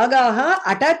விகத ராகாகா,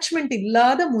 அட்டாச்மெண்ட்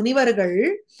இல்லாத முனிவர்கள்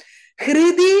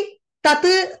ஹிருதி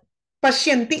தத்து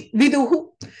பஷ்யந்தி விதுஹு,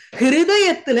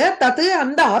 ஹிருதயத்துல தத்து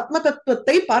அந்த ஆத்ம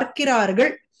தத்துவத்தை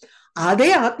பார்க்கிறார்கள். அதே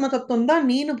ஆத்ம தத்துவம் தான்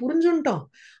நீனு புரிஞ்சுட்டோம்.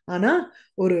 ஆனா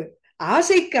ஒரு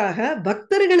ஆசைக்காக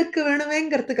பக்தர்களுக்கு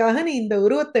வேணுமேங்கிறதுக்காக நீ இந்த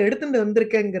உருவத்தை எடுத்துட்டு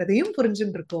வந்திருக்கங்கிறதையும்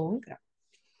புரிஞ்சுட்டு இருக்கோம்.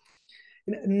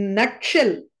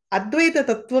 நட்ஷல் அத்வைத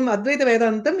தத்துவம், அத்வைத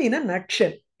வேதாந்தம் இன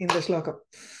நட்ஷல் இந்த ஸ்லோகம்.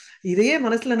 இதையே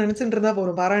மனசுல நினைச்சுட்டு இருந்தா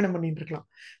போறோம், பாராயணம் பண்ணிட்டு இருக்கலாம்.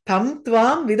 தம்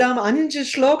துவாம் விதாம் 5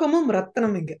 ஸ்லோகமும்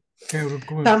ரத்னம் இங்க.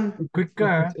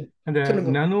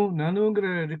 நனுங்கிற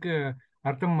இதுக்கு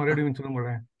அர்த்தம் மறுபடியும்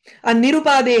சொல்லுங்களேன்.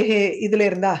 நிருபாதேகே இதுல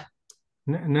இருந்தா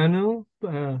நனு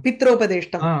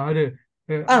பித்ரோபதேஷ்டம். அது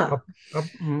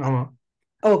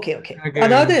ஓகே ஓகே,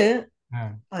 அதாவது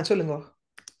சொல்லுங்க.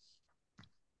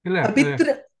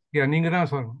 இல்ல நீங்க தான்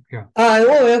சொல்லுங்க.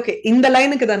 ஓகே, இந்த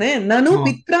லைனுக்கு தானே. நனு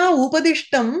பித்ரா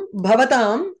உபதிஷ்டம்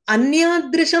பவதாம்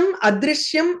அந்யாத்ரிஷம்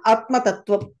அத்ருஷ்யம் ஆத்ம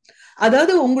தத்துவம்.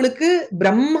 அதாவது உங்களுக்கு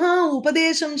பிரம்மா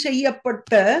உபதேசம்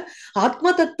செய்யப்பட்ட ஆத்ம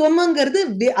தத்துவம்ங்கிறது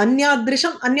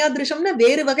அந்யாத்ரிஷம், அந்யாத்ரிஷம்னா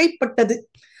வேறு வகைப்பட்டது.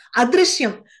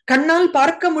 அதிருஷ்யம், கண்ணால்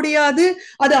பார்க்க முடியாது,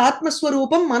 அது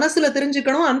ஆத்மஸ்வரூபம், மனசுல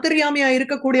தெரிஞ்சுக்கணும், அந்தர்யாமியா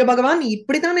இருக்கக்கூடிய பகவான்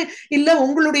இப்படித்தானே, இல்ல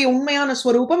உங்களுடைய உண்மையான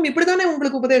ஸ்வரூபம் இப்படித்தானே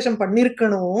உங்களுக்கு உபதேசம்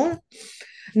பண்ணிருக்கணும்,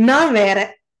 நான் வேற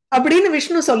அப்படின்னு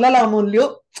விஷ்ணு சொல்லலாமோ இல்லையோ,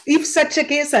 if such a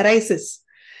case arises.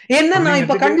 என்ன நான்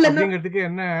இப்ப கண்ணுல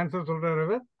என்ன ஆன்சர்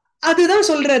சொல்றாரு? அதுதான்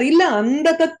சொல்றாரு. இல்ல அந்த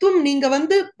தத்துவம் நீங்க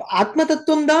வந்து ஆத்ம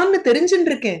தத்துவம் தான் தெரிஞ்சுட்டு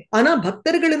இருக்கேன், ஆனா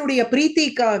பக்தர்களினுடைய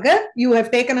பிரீத்திக்காக you have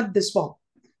taken up this form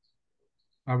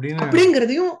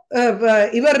அப்படிங்கிறதையும்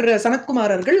இவர்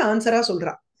சனத்குமாரர்கள் ஆன்சரா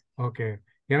சொல்றா. ஓகே,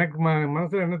 எனக்கு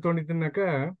மனசுல என்ன தோணிச்சுன்னாக்கா,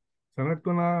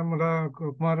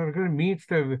 சனத்குமாரர்கள்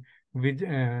மீட்ஸ்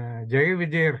ஜெய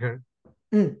விஜயர்கள்.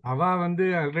 அவ வந்து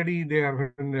ஆல்ரெடி இது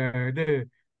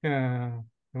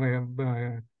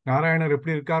நாராயணர்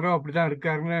எப்படி இருக்காரோ அப்படிதான்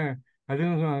இருக்காருன்னு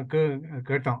அதுவும்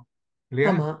கேட்டோம்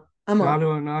இல்லையா?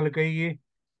 4 கை,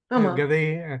 கதை,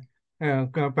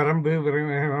 பரம்பு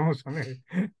சொன்னேன்.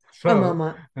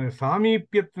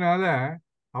 சாமீபியத்தினால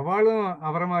அவளும்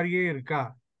அவரை மாதிரியே இருக்கா.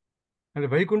 அந்த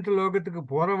வைகுண்ட லோகத்துக்கு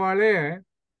போறவாளே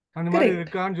அந்த மாதிரி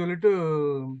இருக்கான்னு சொல்லிட்டு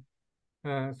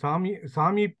சாமி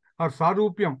சாமி ஆர்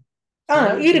சாரூபியம்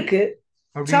இருக்கு,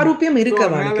 சாரூபியம் இருக்கு.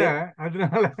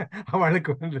 அதனால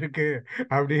அவளுக்கு வந்திருக்கு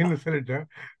அப்படின்னு சொல்லிட்டு,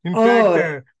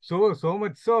 in fact so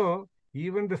much so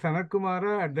even the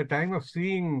Sanakumara at the time of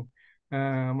seeing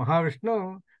Mahavishnu,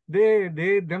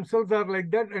 they themselves are like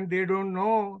that and they don't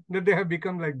know that they have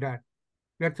become like that.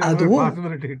 That's another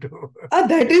possibility too.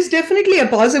 That is definitely a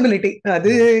possibility.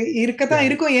 அது இருக்கதான்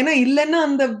இருக்கும். ஏன்னா இல்லன்னா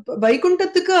அந்த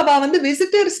வைகுண்டத்துக்கு அவ வந்து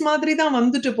visitors மாதிரி தான்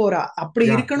வந்துட்டு போறா. அப்படி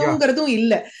இருக்கணுங்கிறதும்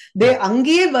இல்ல.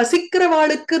 அங்கேயே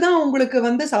வசிக்கிறவாளுக்கு தான் உங்களுக்கு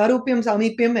வந்து சாரூபியம்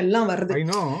சாமீபியம் எல்லாம் வருது. I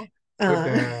know, but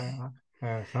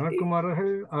Sanakumaras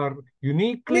are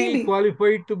uniquely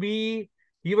qualified to be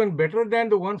even better than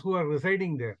the ones who are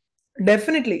residing there.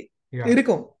 Definitely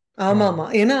இருக்கும். ஆமா ஆமா.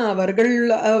 ஏன்னா அவர்கள்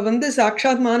வந்து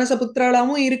சாட்சாத் மானச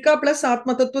புத்திராளாவும் இருக்கா, பிளஸ்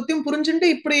ஆத்ம தத்துவத்தையும் புரிஞ்சுட்டு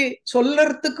இப்படி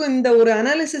சொல்லறதுக்கு இந்த ஒரு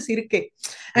அனாலிசிஸ் இருக்கே.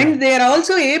 And they are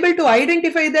also able to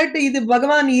identify that இது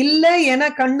பகவான் இல்ல, ஏன்னா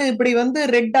கண்ணு இப்படி வந்து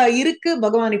ரெட்டா இருக்கு,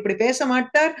 பகவான் இப்படி பேச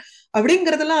மாட்டார்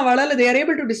அப்படிங்கறதெல்லாம் அவளால they are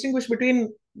able to distinguish between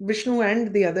Vishnu and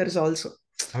the others also.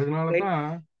 அதனாலதான்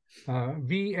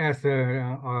we as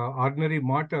ordinary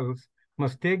mortals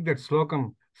must take that slokam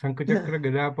சங்கச்சக்கர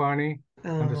கதாபாணி,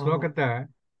 அந்த ஸ்லோகத்தை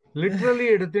லிட்டரலி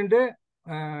எடுத்துட்டு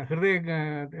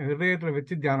ஹிருதயத்துல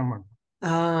வச்சு தியானம் பண்ணணும்.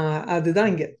 அதுதான்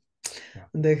இங்க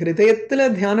இந்த ஹிருதயத்துல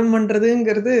தியானம்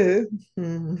பண்றதுங்கிறது.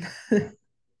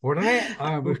 உடனே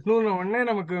விஷ்ணுன்னு உடனே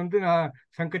நமக்கு வந்து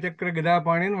சங்கச்சக்கர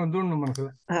கதாபாணின்னு வந்துடணும் மனசுல.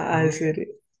 அது சரி.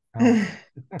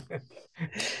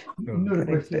 இன்னொரு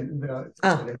क्वेश्चन, இந்த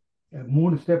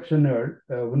 3 ஸ்டெப்ஸ்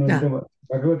ஒன்னு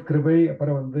பகவத் கிருபை,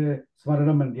 அப்புறம் வந்து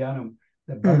ஸ்மரணம் and தியானம்.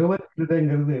 இந்த பகவத்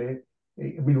கிருபைங்கிறது,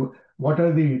 I mean, what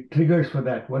are the triggers for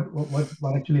that? What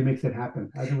actually makes it happen?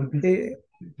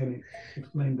 Can you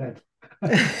explain that?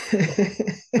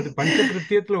 அது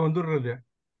பஞ்சகிருத்தியத்துல வந்துடுறது.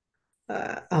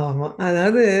 ஆமா,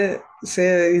 அதாவது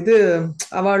இது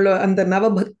அவள அந்த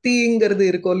நவபக்திங்கிறது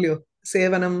இருக்கோ இல்லையோ,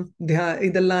 சேவனம்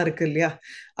இதெல்லாம் இருக்கு இல்லையா,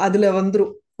 அதுல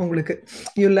வந்துரும் உங்களுக்கு.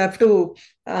 யூ ஹேவ் டு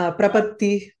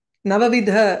பிரபத்தி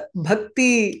நவவித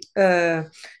பக்தி,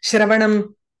 ஸ்ரவணம்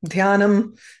தியானம்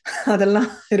அதெல்லாம்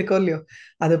இருக்கோ இல்லையோ,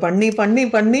 அது பண்ணி பண்ணி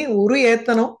பண்ணி உரு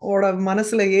ஏத்தணும்,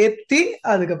 மனசுல ஏத்தி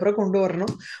அதுக்கப்புறம் கொண்டு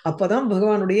வரணும். அப்பதான்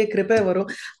பகவானுடைய கிருபை வரும்.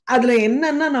 அதுல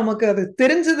என்னன்னா நமக்கு அது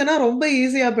தெரிஞ்சதுன்னா ரொம்ப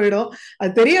ஈஸியா போயிடும்.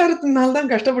 அது தெரியாததுனால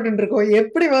தான் கஷ்டப்பட்டு இருக்கோம்.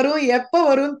 எப்படி வரும் எப்ப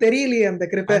வரும் தெரியலையே அந்த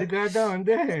கிருபை. அதுக்காகதான்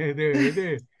வந்து இது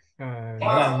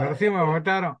நரசிம்ம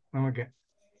அவதாரம் நமக்கு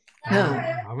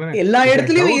எல்லா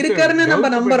இடத்துலயும் இருக்காருன்னு நம்ம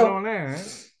நம்புறோம்.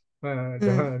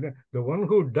 The one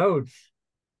who doubts,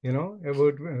 you know,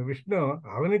 about Vishnu,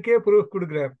 அவனுக்கே ப்ரூஃப்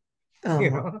கொடுக்கிறார்.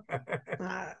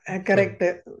 கரெக்ட்.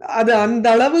 அது அந்த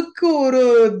அளவுக்கு ஒரு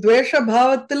துவேஷ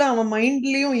பாவத்துல அவன்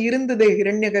மைண்ட்லயும் இருந்தது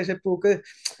ஹிரண்யகசிபுக்கு.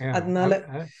 அதனால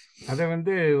அத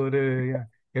வந்து ஒரு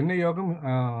என்ன யோகம்,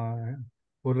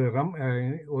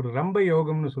 ஒரு ரம்ப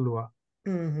யோகம்னு சொல்லுவா.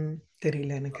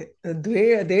 தெரியல எனக்கு.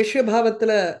 தேசிய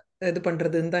பாவத்துல இது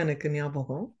பண்றதுன்னு தான் எனக்கு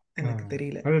ஞாபகம், எனக்கு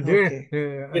தெரியல.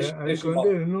 அதுக்கு வந்து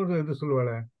இன்னொரு இது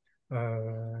சொல்லுவாள,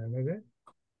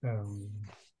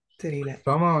 தெரியல.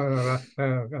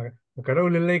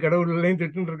 கடவுள் இல்லை கடவுள் இல்லைன்னு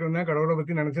திட்டு இருக்கா, கடவுளை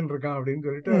பத்தி நினைச்சுட்டு இருக்கான் அப்படின்னு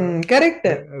சொல்லிட்டு கரெக்ட்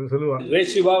அது சொல்லுவா.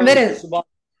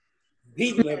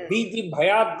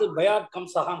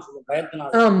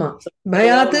 ஆமா,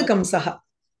 பயாத் கம்சஹா.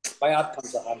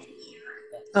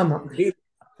 ஆமா.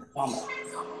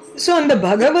 சோ அந்த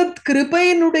பகவத்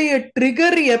கிருபையினுடைய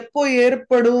ட்ரிகர் எப்போ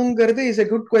ஏற்படுங்கிறது is a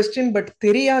good question, but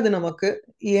தெரியாது நமக்கு.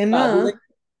 ஏன்னா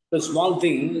small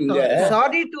thing,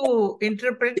 sorry to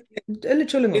interpret,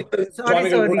 சொல்லுங்க.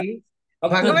 sorry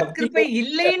பகவத் கிருபை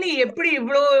இல்லைன்னு எப்படி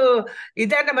இவ்வளோ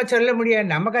இதா நம்ம சொல்ல முடியாது?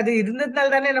 நமக்கு அது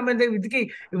இருந்ததுனால தானே நம்ம இந்த இதுக்கு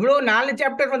இவ்வளவு 4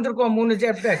 சாப்டர் வந்திருக்கோம், 3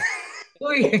 சாப்டர்.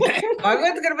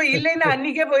 பகவத் கிருபை இல்லைன்னா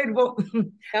அன்னைக்கே போயிருப்போம்.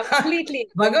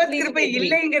 பகவத் கிருபை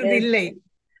இல்லைங்கிறது இல்லை,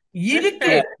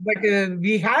 இருக்கு. பட்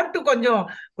we have to கொஞ்சம்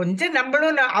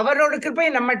நம்மளும் அவரோட கிருபை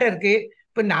நம்மகிட்ட இருக்கு.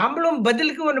 இப்ப நாமளும்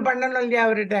பதிலுக்கு ஒண்ணு பண்ணணும் இல்லையா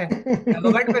அவர்கிட்ட?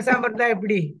 நம்ம மட்டும் பேசாம இருந்தா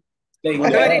எப்படி?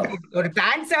 ஒரு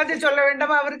தேங்க்ஸ் ஆவது சொல்ல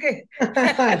வேண்டாமா அவருக்கு?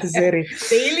 சரி,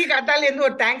 டெய்லி காத்தால இருந்து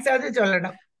ஒரு தேங்க்ஸ் ஆவது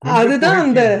சொல்லணும். அதுதான்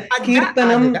அந்த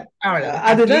கீர்த்தனம்,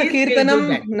 அதுதான் கீர்த்தனம்,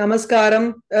 நமஸ்காரம்,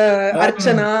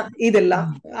 அர்ச்சனா, இதெல்லாம்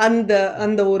அந்த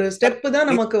அந்த ஒரு ஸ்டெப்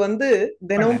தான் நமக்கு வந்து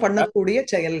தினமும் பண்ணக்கூடிய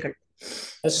செயல்கள்.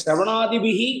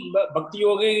 ஸ்ரவணாதிபிகி பக்தி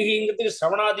யோகிங்கிறதுக்கு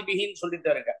ஸ்ரவணாதிபிகின்னு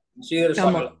சொல்லிட்டாருங்க ஸ்ரீதர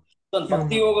சுவாமி.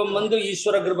 பக்தி யோகம் வந்து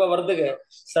ஈஸ்வர கிருபை வர்றதுக்கு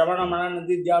சிரவண மன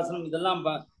நிதித்தியாசனம்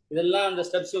இதெல்லாம் அந்த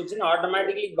ஸ்டெப்ஸ் வச்சுன்னு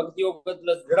ஆட்டோமேட்டிக்கலி பக்தி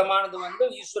யோகத்துல திடமானது வந்து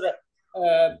ஈஸ்வர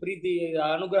பிரீத்தி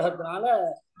அனுகிரகத்தினால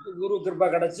குரு கிருபா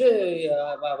கிடைச்சு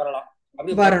வரலாம்.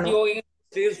 அப்படி பக்தி யோகி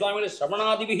ஸ்ரீ சுவாமியில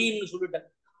சிரவணாதிபிகின்னு சொல்லிட்டேன்.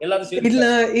 எல்லாரும்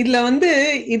இதுல வந்து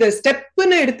இத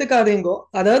ஸ்டெப்னு எடுத்துக்காதீங்கோ.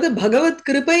 அதாவது பகவத்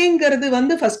கிருபைங்கிறது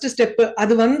வந்து ஃபர்ஸ்ட் ஸ்டெப்.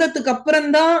 அது வந்ததுக்கு அப்புறம்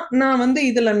தான் நான் வந்து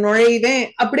இதுல நுழைவேன்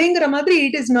அப்படிங்கிற மாதிரி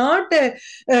it is not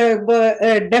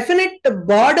definite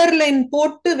border line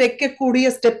போட்டு வைக்கக்கூடிய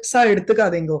ஸ்டெப்ஸா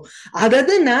எடுத்துக்காதீங்கோ.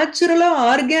 அதாவது நேச்சுரலா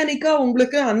ஆர்கானிக்கா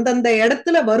உங்களுக்கு அந்தந்த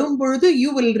இடத்துல வரும் பொழுது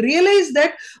யூ வில் ரியலைஸ்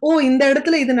தட் ஓ இந்த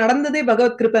இடத்துல இது நடந்ததே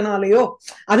பகவத் கிருபனாலேயோ,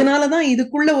 அதனாலதான்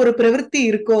இதுக்குள்ள ஒரு பிரவೃತ್ತಿ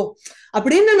இருக்கோ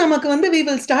அப்படின்னு நமக்கு வந்து we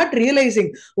will start realizing.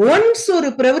 once ஒரு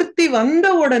பிரவೃತ್ತಿ வந்த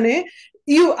உடனே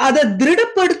அதை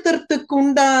திருடப்படுத்துறதுக்கு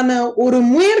உண்டான ஒரு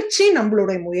முயற்சி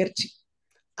நம்மளுடைய முயற்சி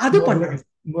அது பண்ணணும்.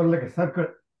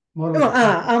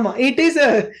 ஆமா, it is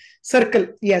a circle.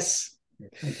 yes.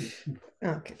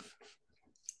 okay.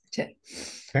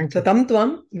 தம்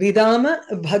துவம் விதாம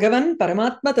பகவன்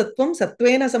பரமாத்ம தத்துவம்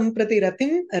சத்வேன சம்பிரதி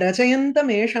ரதிம்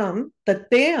ரச்சயந்தம் ஏஷாம்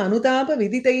தத்தே அனுதாப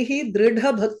விதிதைஹி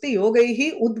திருட பக்தி யோகைஹி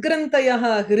உத்கிரந்தயः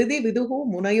ஹிருதி விதுஹு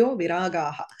முனயோ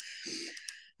விராகாः.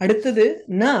 அடுத்தது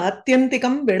ந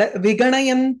அத்யந்திகம்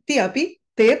விகணயந்தி அபி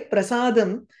தே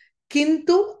பிரசாதம்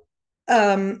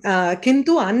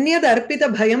கிந்து அந்யத் அர்ப்பித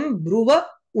பயம் ப்ருவ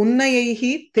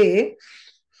உன்னயைஹி தே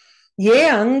ये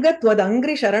अंग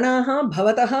त्वदंग्रि शरणाः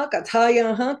भवतः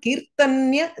कथायाः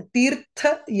कीर्तन्य तीर्थ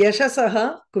यशसः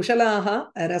कुशलाः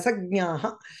रसज्ञाः.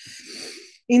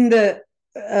 இந்த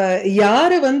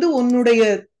யாரு வந்து உன்னுடைய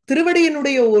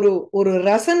திருவடியினுடைய ஒரு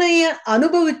ரசனைய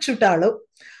அனுபவிச்சுட்டாலோ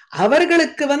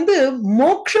அவர்களுக்கு வந்து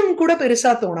மோட்சம் கூட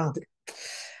பெருசா தோணாது.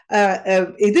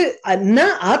 இது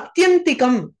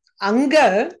ஆத்தியந்திகம்.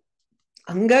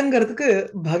 அங்கங்கிறதுக்கு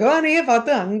பகவானையே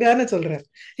பார்த்து அங்கன்னு சொல்றார்.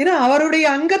 ஏன்னா அவருடைய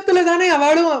அங்கத்துல தானே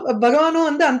அவளும் பகவானும்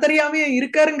வந்து அந்தரியாமையா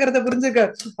இருக்காருங்கிறத புரிஞ்சுக்க.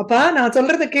 அப்பா நான்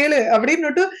சொல்றத கேளு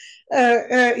அப்படின்னுட்டு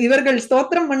இவர்கள்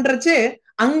ஸ்தோத்திரம் பண்றச்சே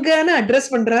அங்கன்னு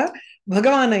அட்ரஸ் பண்றார்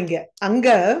பகவான். இங்க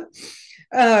அங்க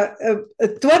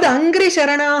त्वद् अङ्ग्रि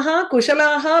शरणाः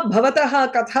कुशलाः भवतः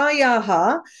कथायाः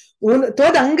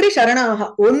त्वद् अङ्ग्रि शरणाः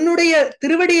உன்னுடைய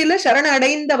திருவடியில சரண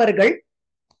அடைந்தவர்கள்,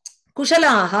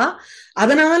 குஷலாக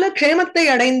அதனால க்ஷேமத்தை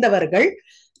அடைந்தவர்கள்,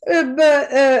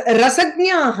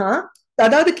 ரசஜ்ஞாக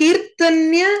அதாவது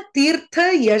கீர்த்தன்ய தீர்த்த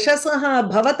யசஸஹ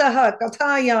பவதஹ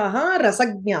கதாயாக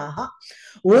ரசஜ்ஞாக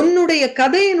உன்னுடைய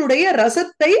கதையினுடைய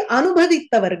ரசத்தை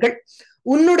அனுபவித்தவர்கள்.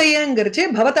 உன்னுடையங்கிறச்சே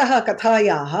பவதஹ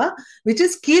கதாயாக விச்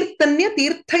இஸ் கீர்த்தன்ய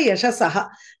தீர்த்த யசஸஹ.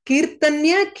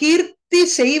 கீர்த்தன்ய கீர்த்தி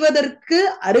செய்வதற்கு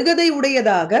அருகதை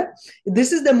உடையதாக.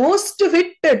 This is the most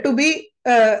fit to be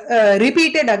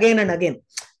repeated again and again.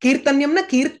 கீர்த்தன்யம்னா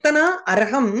Keerthana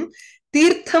Arham,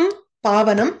 தீர்த்தம்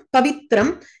பாவனம்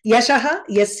பவித்ரம், யசஹ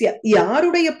யஸ்ய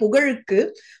யாருடைய புகழுக்கு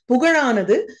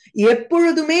புகழானது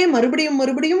எப்பொழுதுமே மறுபடியும்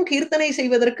மறுபடியும் கீர்த்தனை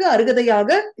செய்வதற்கு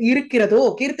அருகதையாக இருக்கிறதோ,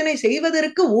 கீர்த்தனை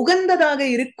செய்வதற்கு உகந்ததாக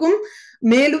இருக்கும்,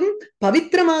 மேலும்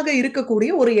பவித்திரமாக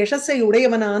இருக்கக்கூடிய ஒரு யசஸை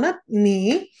உடையவனான நீ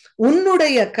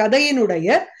உன்னுடைய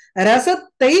கதையினுடைய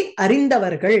ரசத்தை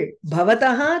அறிந்தவர்கள்.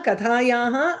 பவதஹா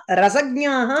கதாயாக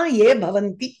ரசஜ்ஞாக ஏ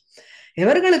பவந்தி,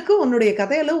 இவர்களுக்கு உன்னுடைய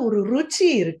கதையில ஒரு ருச்சி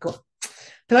இருக்கும்.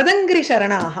 त्वदङ्ग्रि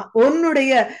शरणाः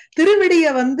உன்னுடைய திருவிடிய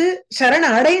வந்து சரண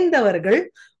அடைந்தவர்கள்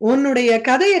உன்னுடைய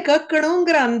கதையை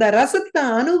கேட்கணுங்கிற அந்த ரசத்தை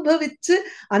அனுபவிச்சு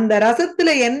அந்த ரசத்துல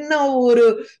என்ன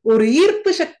ஒரு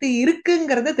ஈர்ப்பு சக்தி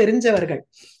இருக்குங்கிறத தெரிஞ்சவர்கள்.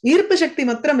 ஈர்ப்பு சக்தி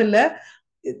மாத்திரம் இல்ல,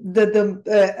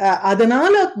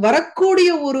 அதனால வரக்கூடிய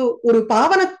ஒரு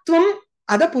பாவனத்துவம்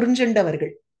அதை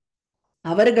புரிஞ்சின்றவர்கள்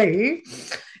அவர்கள்.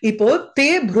 இப்போ தே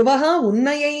புருவஹா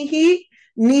உன்னையைஹி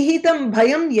நிஹிதம்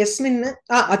பயம் யஸ்மின்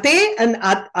அதே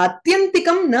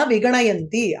அத்தியந்திகம் ந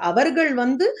விகணயந்தி. அவர்கள்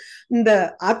வந்து இந்த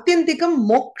ஆத்தியந்திகம்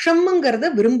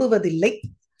மோட்சம்ங்கிறத விரும்புவதில்லை.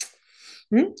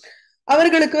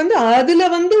 அவர்களுக்கு வந்து அதுல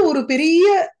வந்து ஒரு பெரிய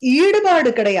ஈடுபாடு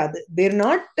கிடையாது. தேர்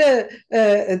நாட்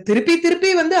திருப்பி திருப்பி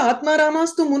வந்து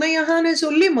ஆத்மாராமாஸ்து முனையகான்னு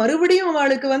சொல்லி மறுபடியும்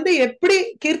அவளுக்கு வந்து எப்படி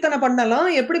கீர்த்தனை பண்ணலாம்,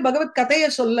 எப்படி பகவத் கதையை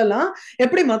சொல்லலாம்,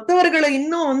 எப்படி மற்றவர்களை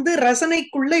இன்னும் வந்து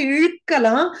ரசனைக்குள்ள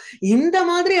இழுக்கலாம், இந்த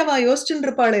மாதிரி அவ யோசிச்சுட்டு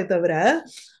இருப்பாளே தவிர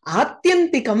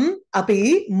ஆத்தியந்திகம்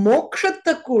அப்படி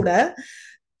மோட்சத்தை கூட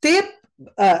தே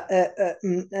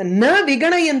ந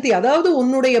விகணயந்தி, அதாவது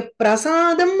உன்னுடைய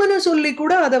பிரசாதம்னு சொல்லி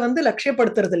கூட அதை வந்து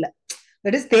லட்சியப்படுத்துறது இல்ல.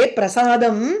 தட் இஸ் தே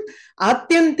பிரசாதம்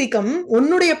ஆத்தியந்திகம்.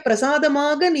 உன்னுடைய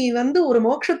பிரசாதமாக நீ வந்து ஒரு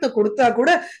மோட்சத்தை கொடுத்தா கூட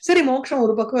சரி, மோட்சம்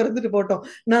ஒரு பக்கம் இருந்துட்டு போட்டோம்,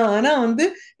 நான் ஆனா வந்து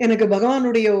எனக்கு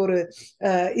பகவானுடைய ஒரு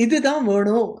இதுதான்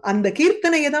வேணும், அந்த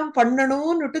கீர்த்தனையை தான்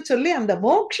பண்ணணும்னுட்டு சொல்லி அந்த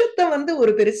மோட்சத்தை வந்து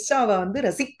ஒரு பெருசாவ வந்து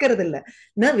ரசிக்கிறது இல்ல.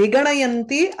 ந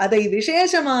விகணயந்தி, அதை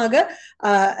விசேஷமாக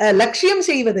லட்சியம்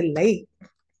செய்வதில்லை.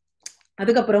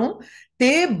 அதுக்கப்புறம்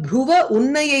தே புருவ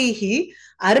உன்னையைஹி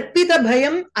அர்ப்பித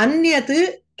பயம் அந்யது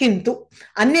கிந்து.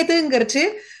 அந்யதுங்கிறச்சு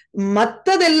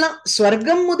மத்ததெல்லாம்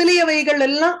ஸ்வர்க்கம் முதலியவைகள்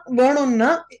எல்லாம் வேணும்னா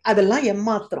அதெல்லாம்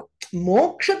எம்மாத்திரம்,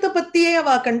 மோட்சத்தை பத்தியே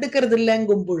அவ கண்டுக்கிறது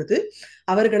இல்லைங்கும் பொழுது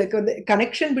அவர்களுக்கு வந்து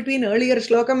கனெக்ஷன் பிட்வீன் ஏர்லியர்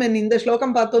ஸ்லோகம் அண்ட் இந்த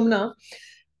ஸ்லோகம் பார்த்தோம்னா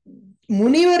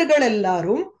முனிவர்கள்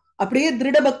எல்லாரும் அப்படியே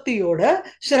திருட பக்தியோட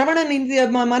சிரவண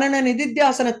மனன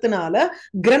நிதித்தியாசனத்தினால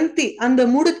கிரந்தி அந்த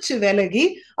முடிச்சு விலகி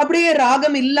அப்படியே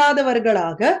ராகம்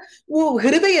இல்லாதவர்களாக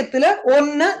ஹிருதயத்துல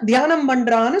ஒன்ன தியானம்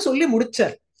பண்றான்னு சொல்லி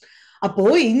முடிச்சார். அப்போ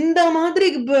இந்த மாதிரி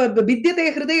வித்யதே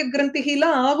ஹிருதய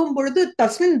கிரந்திகெல்லாம் ஆகும் பொழுது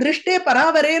தஸ்மின் திருஷ்டே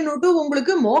பராவரேன்னுட்டு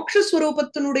உங்களுக்கு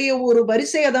மோட்சஸ்வரூபத்தினுடைய ஒரு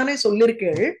வரிசையை தானே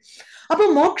சொல்லிருக்கேள். அப்ப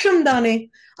மோட்சம் தானே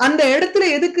அந்த இடத்துல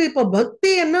எதுக்கு இப்ப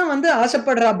பக்தி என்ன வந்து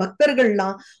ஆசைப்படுறா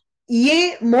பக்தர்கள்லாம்?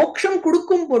 ஏன் மோட்சம்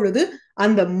கொடுக்கும் பொழுது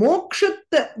அந்த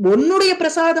மோட்சத்தை உன்னுடைய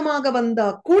பிரசாதமாக வந்தா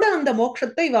கூட அந்த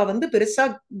மோட்சத்தை இவ வந்து பெருசா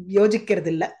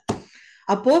யோசிக்கிறது இல்ல.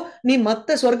 அப்போ நீ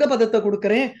மத்த சொர்க்க பதத்தை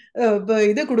கொடுக்குறேன்,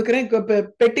 இது கொடுக்குறேன்,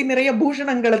 பெட்டி நிறைய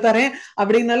பூஷணங்களை தரேன்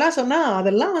அப்படின்னு எல்லாம் சொன்னா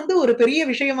அதெல்லாம் வந்து ஒரு பெரிய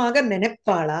விஷயமாக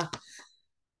நினைப்பாளா?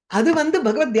 அது வந்து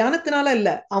பகவத் தியானத்தினால இல்ல,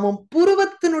 அவன்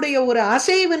புருவத்தினுடைய ஒரு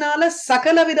அசைவினால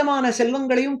சகல விதமான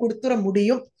செல்வங்களையும் கொடுத்துட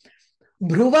முடியும்.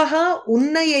 புருவஹா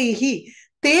உன்னையைஹி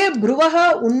தே புருவஹா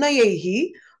உன்னையைஹி,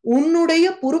 உன்னுடைய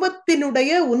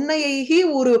புருவத்தினுடைய உன்னையைஹி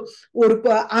ஒரு ஒரு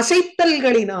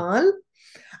அசைத்தல்களினால்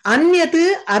அந்யது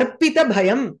அர்ப்பித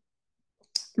பயம்,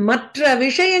 மற்ற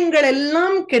விஷயங்கள்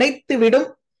எல்லாம் கிடைத்துவிடும்.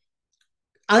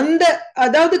 அந்த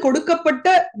அதாவது கொடுக்கப்பட்ட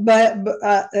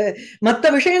மற்ற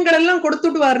விஷயங்கள் எல்லாம்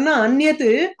கொடுத்துடுவார்னா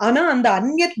அந்நியத்து, ஆனா அந்த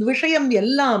அந்நியத் விஷயம்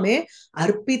எல்லாமே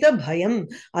அர்ப்பித பயம்,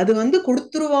 அது வந்து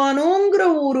கொடுத்துருவானோங்கிற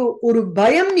ஒரு ஒரு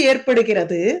பயம்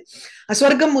ஏற்படுகிறது.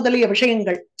 ஸ்வர்க்கம் முதலிய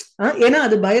விஷயங்கள், ஏன்னா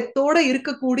அது பயத்தோட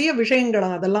இருக்கக்கூடிய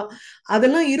விஷயங்களா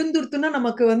அதெல்லாம் இருந்துருத்துன்னா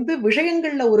நமக்கு வந்து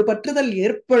விஷயங்கள்ல ஒரு பற்றுதல்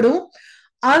ஏற்படும்.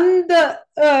 அந்த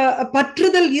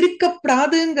பற்றுதல்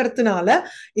இருக்கப்படாதுங்கிறதுனால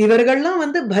இவர்கள்லாம்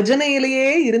வந்து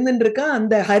பஜனையிலேயே இருந்துட்டு இருக்கா,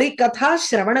 அந்த ஹரி கதா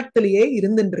சிரவணத்திலேயே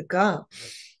இருந்துட்டு இருக்கா.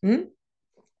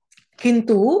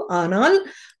 கிந்து ஆனால்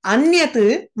அந்நியத்து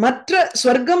மற்ற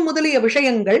ஸ்வர்க்கம் முதலிய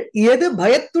விஷயங்கள் எது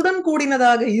பயத்துடன்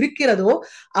கூடினதாக இருக்கிறதோ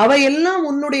அவையெல்லாம்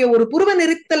உன்னுடைய ஒரு புருவ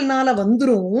நெரித்தல்னால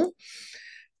வந்துரும்.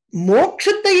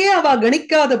 மோட்சத்தையே அவ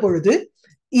கணிக்காத பொழுது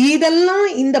இதெல்லாம்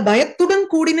இந்த பயத்துடன்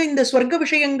கூடின இந்த ஸ்வர்க்க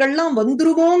விஷயங்கள்லாம்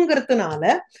வந்துருவோங்கிறதுனால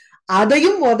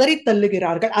அதையும் உதறி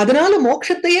தள்ளுகிறார்கள். அதனால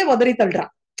மோட்சத்தையே உதறி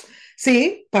தள்ளுறான்.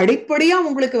 படிப்படியா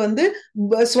உங்களுக்கு வந்து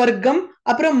ஸ்வர்க்கம்,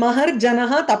 அப்புறம் மகர்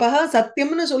ஜனஹா தபஹா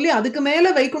சத்தியம்னு சொல்லி அதுக்கு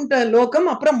மேல வைகுண்ட லோகம்,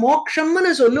 அப்புறம்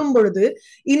மோட்சம்னு சொல்லும் பொழுது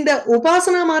இந்த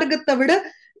உபாசனா மார்க்கத்தை விட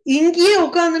இங்கேயே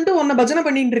உட்கார்ந்துட்டு உன்னை பஜனை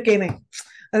பண்ணிட்டு இருக்கேனே.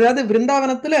 அதாவது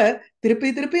விருந்தாவனத்துல திருப்பி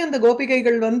திருப்பி அந்த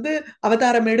கோபிகைகள் வந்து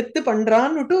அவதாரம் எடுத்து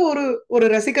பண்றான்னுட்டு ஒரு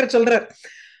ரசிகர் சொல்றார்.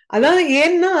 அதான்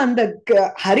ஏன்னா அந்த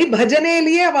ஹரி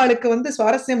பஜனையிலேயே அவளுக்கு வந்து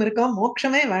சுவாரஸ்யம் இருக்கான்,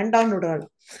 மோட்சமே வேண்டாம்னு விடுறாள்.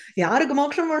 யாருக்கு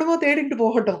மோட்சம் வேணுமோ தேடிட்டு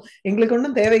போகட்டும், எங்களுக்கு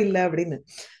ஒன்றும் தேவையில்லை அப்படின்னு.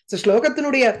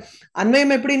 ஸ்லோகத்தினுடைய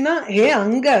அன்வயம் எப்படின்னா,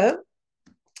 அங்க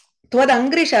துவத்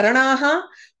அங்கிரி சரணாக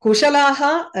குஷலாக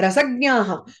ரசஜ்ஞாக,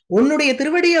 உன்னுடைய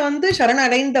திருவடியை வந்து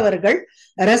சரணடைந்தவர்கள்,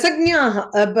 ரசஜ்ஞாக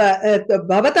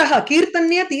பவதஹ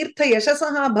கீர்த்தன்ய தீர்த்த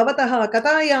யசசஹ பவதஹ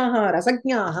கதாயாக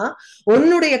ரசஜ்ஞாக,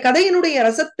 உன்னுடைய கதையினுடைய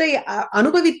ரசத்தை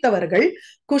அனுபவித்தவர்கள்,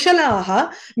 குஷலாக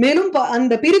மேலும்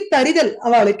அந்த பிரித்தறிதல்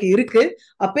அவளுக்கு இருக்கு,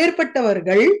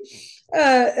 அப்பேற்பட்டவர்கள்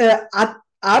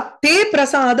அத்தே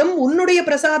பிரசாதம் உன்னுடைய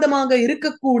பிரசாதமாக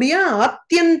இருக்கக்கூடிய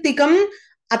ஆத்தியந்திகம்,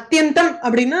 அத்தியந்தம்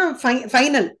அப்படின்னா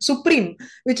ஃபைனல் சுப்ரீம்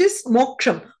விச் இஸ்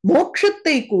மோக்ஷம்,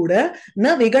 மோக்ஷத்தை கூட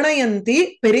ந விகணயந்தி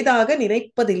பெரிதாக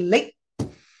நினைப்பதில்லை.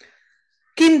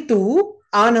 கிந்து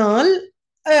ஆனால்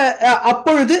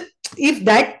அப்பொழுது if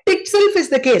that itself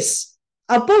is the case,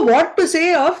 அப்போ what to say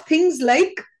of things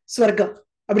like ஸ்வர்க்கம்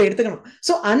அப்படி எடுத்துக்கணும்.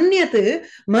 சோ அந்நியத்து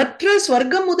மற்ற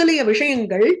ஸ்வர்க்கம் முதலிய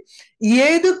விஷயங்கள்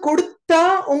ஏது கொடுத்தா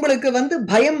உங்களுக்கு வந்து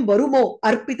பயம் வருமோ,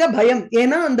 அர்ப்பித பயம்.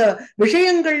 ஏன்னா அந்த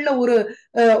விஷயங்கள்ல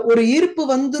ஒரு ஈர்ப்பு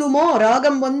வந்துருமோ,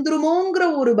 ராகம் வந்துருமோங்கிற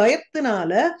ஒரு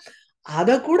பயத்தினால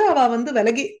அத கூட அவ வந்து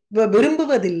விலகி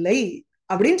விரும்புவதில்லை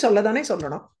அப்படின்னு சொல்லதானே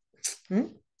சொல்லணும்.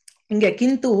 இங்க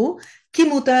கிந்து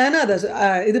கிமுதன்னு அத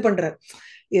இது பண்ற,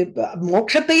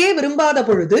 மோட்சத்தையே விரும்பாத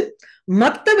பொழுது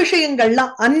மற்ற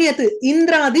விஷயங்கள்லாம் அந்நியத்து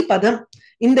இந்திராதி பதம்,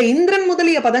 இந்த இந்திரன்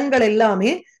முதலிய பதங்கள்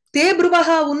எல்லாமே தே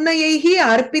புருவஹா உன்னையைஹி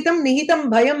அர்ப்பிதம் நிகிதம்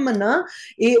பயம்னா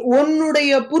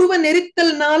உன்னுடைய புருவ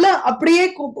நெரித்தல்னால அப்படியே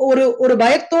ஒரு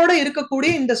பயத்தோட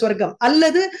இருக்கக்கூடிய இந்த ஸ்வர்க்கம்,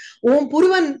 அல்லது உன்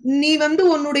புருவன் நீ வந்து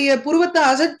உன்னுடைய புருவத்தை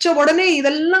அசைச்ச உடனே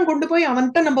இதெல்லாம் கொண்டு போய்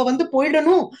அவன்கிட்ட நம்ம வந்து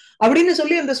போயிடணும் அப்படின்னு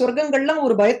சொல்லி அந்த சொர்க்கங்கள்லாம்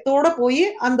ஒரு பயத்தோட போய்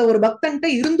அந்த ஒரு பக்தன்கிட்ட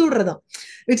இருந்துடுறதாம்.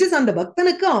 விச் இஸ் அந்த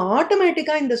பக்தனுக்கு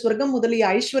ஆட்டோமேட்டிக்கா இந்த ஸ்வர்க்கம் முதலிய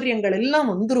ஐஸ்வர்யங்கள்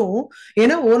எல்லாம் வந்துரும்.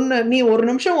 ஏன்னா நீ ஒரு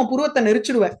நிமிஷம் உன் புருவத்தை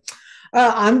நெரிச்சிடுவ,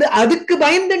 அதுக்கு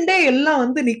பயந்துட்டே எல்லாம்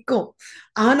வந்து நிக்கும்.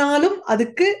 ஆனாலும்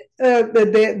அதுக்கு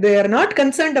they are not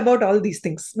concerned about all these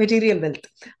things, material wealth.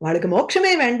 அவளுக்கு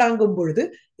மோட்சமே வேண்டாங்கும் பொழுது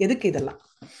எதுக்கு இதெல்லாம்?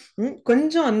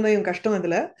 கொஞ்சம் அன்வயம் கஷ்டம்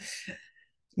இதுல.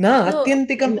 நான்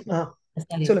அத்தியந்திகம்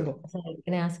சொல்லுங்க.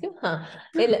 Can I ask you?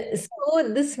 So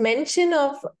this mention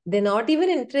of they're not even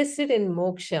interested in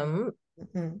moksham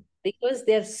because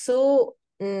they're so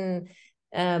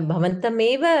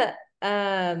bhavantameva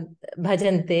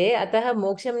bhajante atah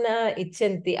moksham na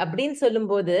icchanti அப்படினு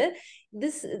சொல்லும்போது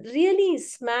this really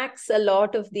smacks a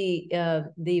lot of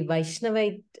the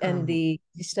Vaishnavite and the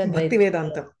Bhakti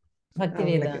Vedanta. Bhakti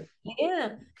Vedanta. Yeah,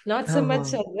 not so much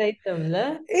Advaitam.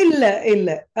 இல்ல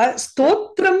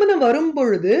ஸ்தோத்திரம்னு வரும்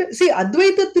பொழுது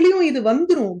அத்வைதத்திலயும் இது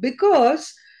வந்துரும். Because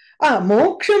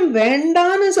மோட்சம்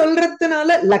வேண்டான்னு சொல்றதுனால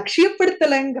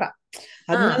லட்சியப்படுத்தலைங்கிறா.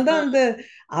 அதனாலதான் அந்த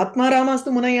ஆத்மாராமாஸ்து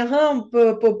முனையா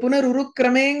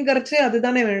புனருருக்கிரமேங்கிறச்சு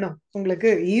அதுதானே வேணும்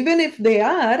உங்களுக்கு. Even if they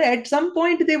are at some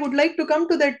point they would like to come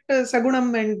to that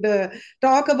சகுணம் and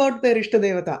talk about their இஷ்ட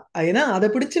தேவதா. ஏன்னா அதை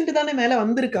பிடிச்சிட்டு தானே மேல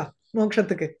வந்திருக்கா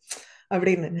மோட்சத்துக்கு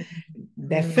அப்படின்னு.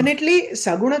 டெஃபினெட்லி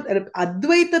சகுண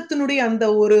அத்வைத்தத்தினுடைய அந்த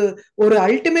ஒரு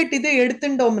அல்டிமேட் இதை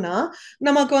எடுத்துட்டோம்னா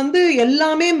நமக்கு வந்து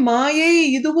எல்லாமே மாயை,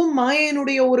 இதுவும்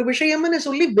மாயையினுடைய ஒரு விஷயம்னு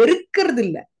சொல்லி வெறுக்கிறது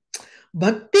இல்ல.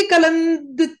 பக்தி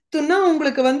கலந்துன்னா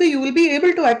உங்களுக்கு வந்து you will be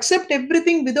able to accept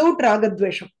everything without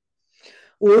ராகத்வேஷம்.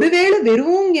 ஒருவேளை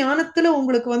வெறும் ஞானத்துல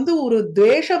உங்களுக்கு வந்து ஒரு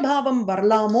துவேஷ பாவம்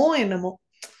வரலாமோ என்னமோ,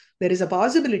 there is a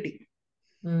possibility.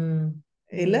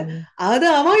 இல்ல அதை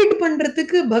அவாய்ட்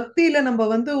பண்றதுக்கு பக்தியில நம்ம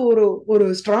வந்து ஒரு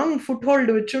ஸ்ட்ராங் ஃபுட்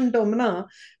ஹோல்டு வச்சுட்டோம்னா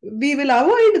we will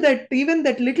avoid that, even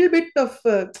that little bit of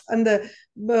அந்த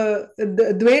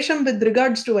துவேஷம் with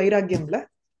regards to வைராகியம்ல.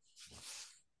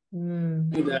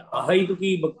 இது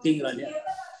அஹைதுகி பக்திங்கறாங்க.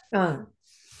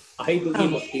 அஹைதுகி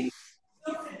பக்தி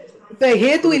இப்ப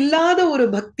ஹேது இல்லாத ஒரு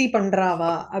பக்தி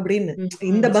பண்றாவா அப்படின்னு.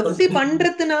 இந்த பக்தி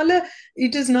பண்றதுனால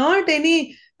it is not any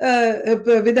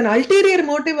with an ulterior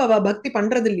motive அவ பக்தி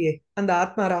பண்றது இல்லையே அந்த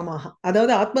ஆத்மாராமாக.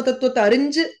 அதாவது ஆத்ம தத்துவத்தை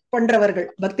அறிஞ்சு பண்றவர்கள்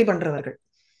பக்தி பண்றவர்கள்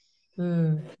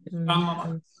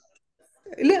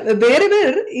இல்ல. வேற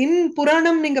வேற இன்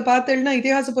புராணம் நீங்க பார்த்தீங்கன்னா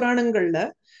இதிகாச புராணங்கள்ல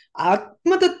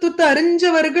ஆத்ம தத்துவத்தை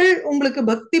அறிஞ்சவர்கள் உங்களுக்கு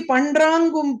பக்தி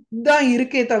பண்றாங்கும் தான்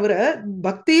இருக்கே தவிர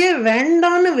பக்தியே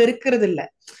வேண்டான்னு வெறுக்கிறது இல்ல.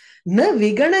 ந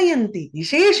விகணயந்தி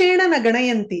விசேஷேன ந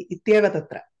கணயந்தி இத்தியேவ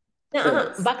தத்ர.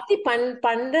 பக்தி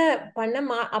பண்ண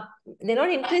they're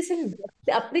not interested in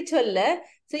அப்படி சொல்ல.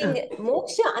 சோ இங்க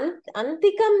மோக்ஷ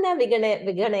அந்திகம் ந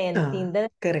விகணயந்தி இந்த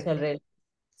சொல்றேன்.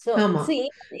 So see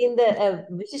in the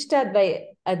Vishishta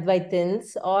Advaitins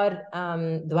or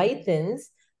Dvaitins,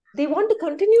 they want to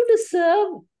continue to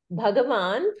serve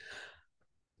Bhagavan.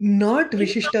 Not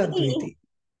Vishishta Advaiti.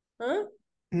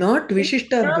 Not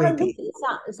Vishishta Advaiti.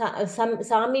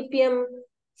 Samipyam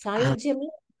Sayujyam.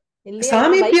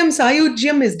 சாமீபியம்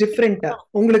சாயுஜ்யம் is different.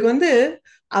 உங்களுக்கு வந்து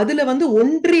அதுல வந்து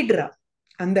ஒன்றிடுறா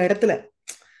அந்த இடத்துல.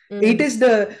 இட் இஸ் த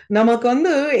நமக்கு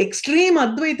வந்து எக்ஸ்ட்ரீம்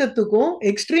அத்வைத்தத்துக்கும்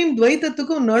எக்ஸ்ட்ரீம்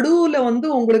துவைத்தத்துக்கும் நடுவுல வந்து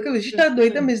உங்களுக்கு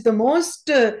விசிஷ்டாத்வைத்தம் is the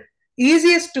most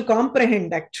easiest to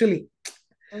comprehend actually.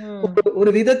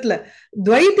 ஒரு விதத்துல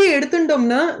துவைத்தை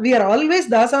எடுத்துட்டோம்னா we are always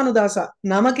தாசானுதாசா.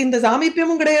 நமக்கு இந்த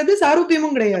சாமீபியமும் கிடையாது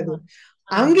சாரூபியமும் கிடையாது.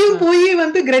 அங்கேயும் போய்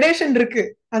வந்து கிரடேஷன் இருக்கு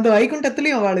அந்த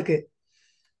வைகுண்டத்திலயும் அவளுக்கு.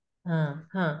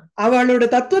 அவளோட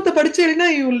தத்துவத்தை படிச்சேன்னா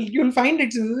you'll find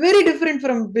it's very different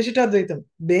from விசிஷ்டாத்வைத்தம்.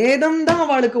 பேதம் தான்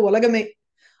அவளுக்கு உலகமே.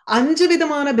 5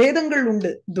 விதமான பேதங்கள்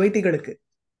உண்டு துவைத்திகளுக்கு.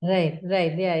 Right.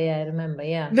 Yeah, I remember.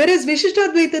 Yeah. Whereas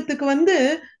விசிஷ்டாத்வைத்தத்துக்கு வந்து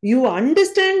you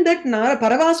understand that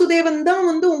பரவாசுதேவன் தான்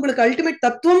வந்து உங்களுக்கு அல்டிமேட்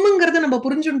தத்துவம்ங்கிறத நம்ம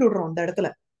புரிஞ்சுடுறோம் அந்த இடத்துல.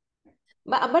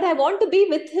 But I want to be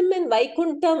with him in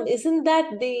Vaikuntham. Isn't that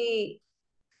the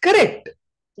correct?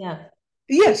 Yeah.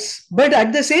 Yes, but at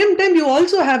the same time you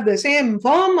also have the same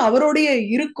form. அவருடைய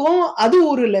இருக்கும் அது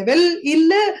ஒரு லெவல்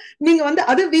இல்ல. நீங்க வந்து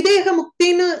அது விதேக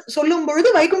முக்தின்னு சொல்லும் பொழுது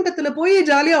வைகுண்டத்துல போய்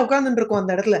ஜாலியா உட்கார்ந்துட்டு இருக்கோம்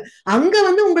அந்த இடத்துல. அங்க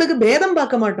வந்து உங்களுக்கு பேதம்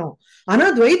பார்க்க மாட்டோம். ஆனா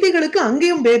துவைத்திகளுக்கு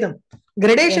அங்கேயும் பேதம்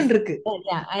கிரடேஷன் இருக்கு.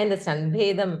 Yeah, I understand.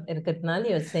 பேதம் இருக்கிறதுனால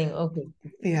you are saying okay.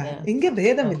 Yeah, இங்க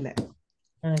பேதம் இல்ல.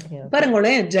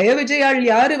 பாருங்களேன், ஜெய விஜயாள்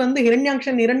யாரு வந்து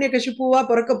ஹிரண்யாக்ஷன் இரண்யகசிபுவா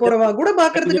பிறக்க போறவா கூட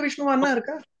பாக்குறதுக்கு விஷ்ணுவானா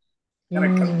இருக்கா.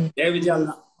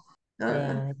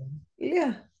 Yeah,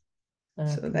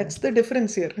 so that's the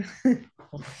difference here.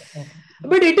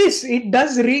 But it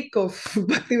does reek of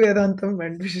Bhakti Vedantam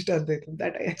and Vishishtadvaitam,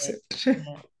 that I accept.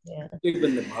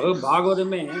 இந்த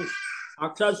பாகவதமே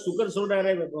சாட்சாத் சுகர்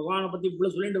சொல்றாரு, பகவானை பத்தி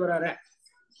இவ்வளவு சொல்லிட்டு வர்றாரு.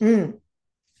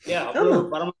 அவ்வளவு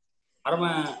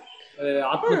பரம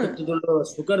ஆத்ம தத்துவத்தோட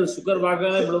சுகர்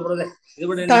வாக்கான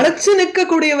தழைச்சு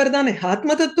நிற்கக்கூடியவர் தானே,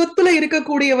 ஆத்ம தத்துவத்துல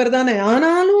இருக்கக்கூடியவர் தானே.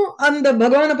 ஆனாலும் அந்த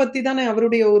பகவானை பத்தி தானே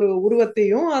அவருடைய ஒரு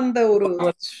உருவத்தையும் அந்த ஒரு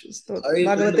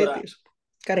பாகவத்தை.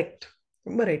 கரெக்ட்,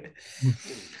 ரொம்ப right.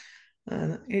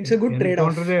 It's a good trade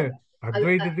off.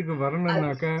 அத்வைதத்துக்கு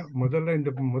வரணும்னாக்க முதல்ல இந்த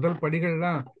முதல்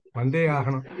படிகள்லாம் வந்தே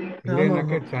ஆகணும்,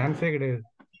 இல்லைன்னாக்க சான்ஸே கிடையாது.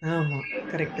 ஆமா,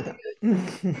 கரெக்ட் தான்.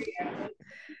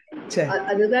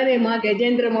 அதுதானேமா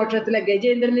கஜேந்திர மோட்சத்துல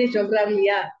கஜேந்திரனே சொல்றாரு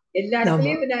இல்லையா, எல்லா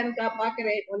இடத்துலயும் நான்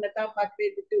பாக்குறேன், உன்னைத்தான்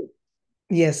பாக்குறேன்.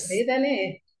 எஸ், தானே.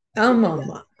 ஆமா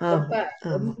ஆமா,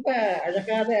 ரொம்ப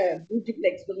அழகான பியூட்டிஃபுல்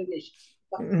எக்ஸ்பிளனேஷன்.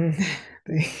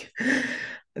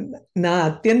 न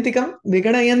अत्यन्तिकं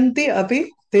विगणयन्ति अपि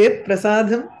ते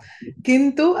प्रसादं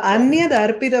किन्तु अन्यद्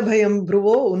अर्पितभयं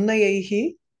भ्रुवो उन्नयैः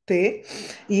ते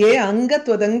ये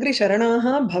अङ्गत्वदङ्घ्रि शरणाः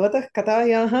भवतः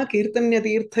कथायाः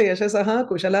कीर्तन्यतीर्थयशसः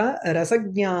कुशला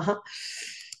रसज्ञाः.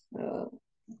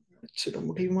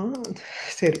 முடியுமா?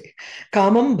 சரி,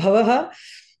 காமம் பவஹ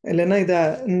இல்லைன்னா இத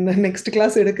நெக்ஸ்ட்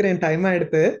கிளாஸ் எடுக்கிறேன், டைம்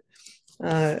ஆயிடுத்து.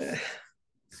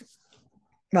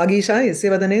 वागीशा यस्य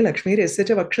वदने लक्ष्मीर् यस्य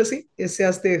च वक्षसि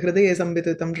यस्यास्ते हृदये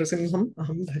संविततं नृसिंहम्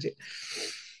अहं भजे.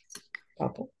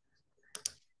 पापो.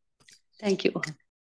 Thank you.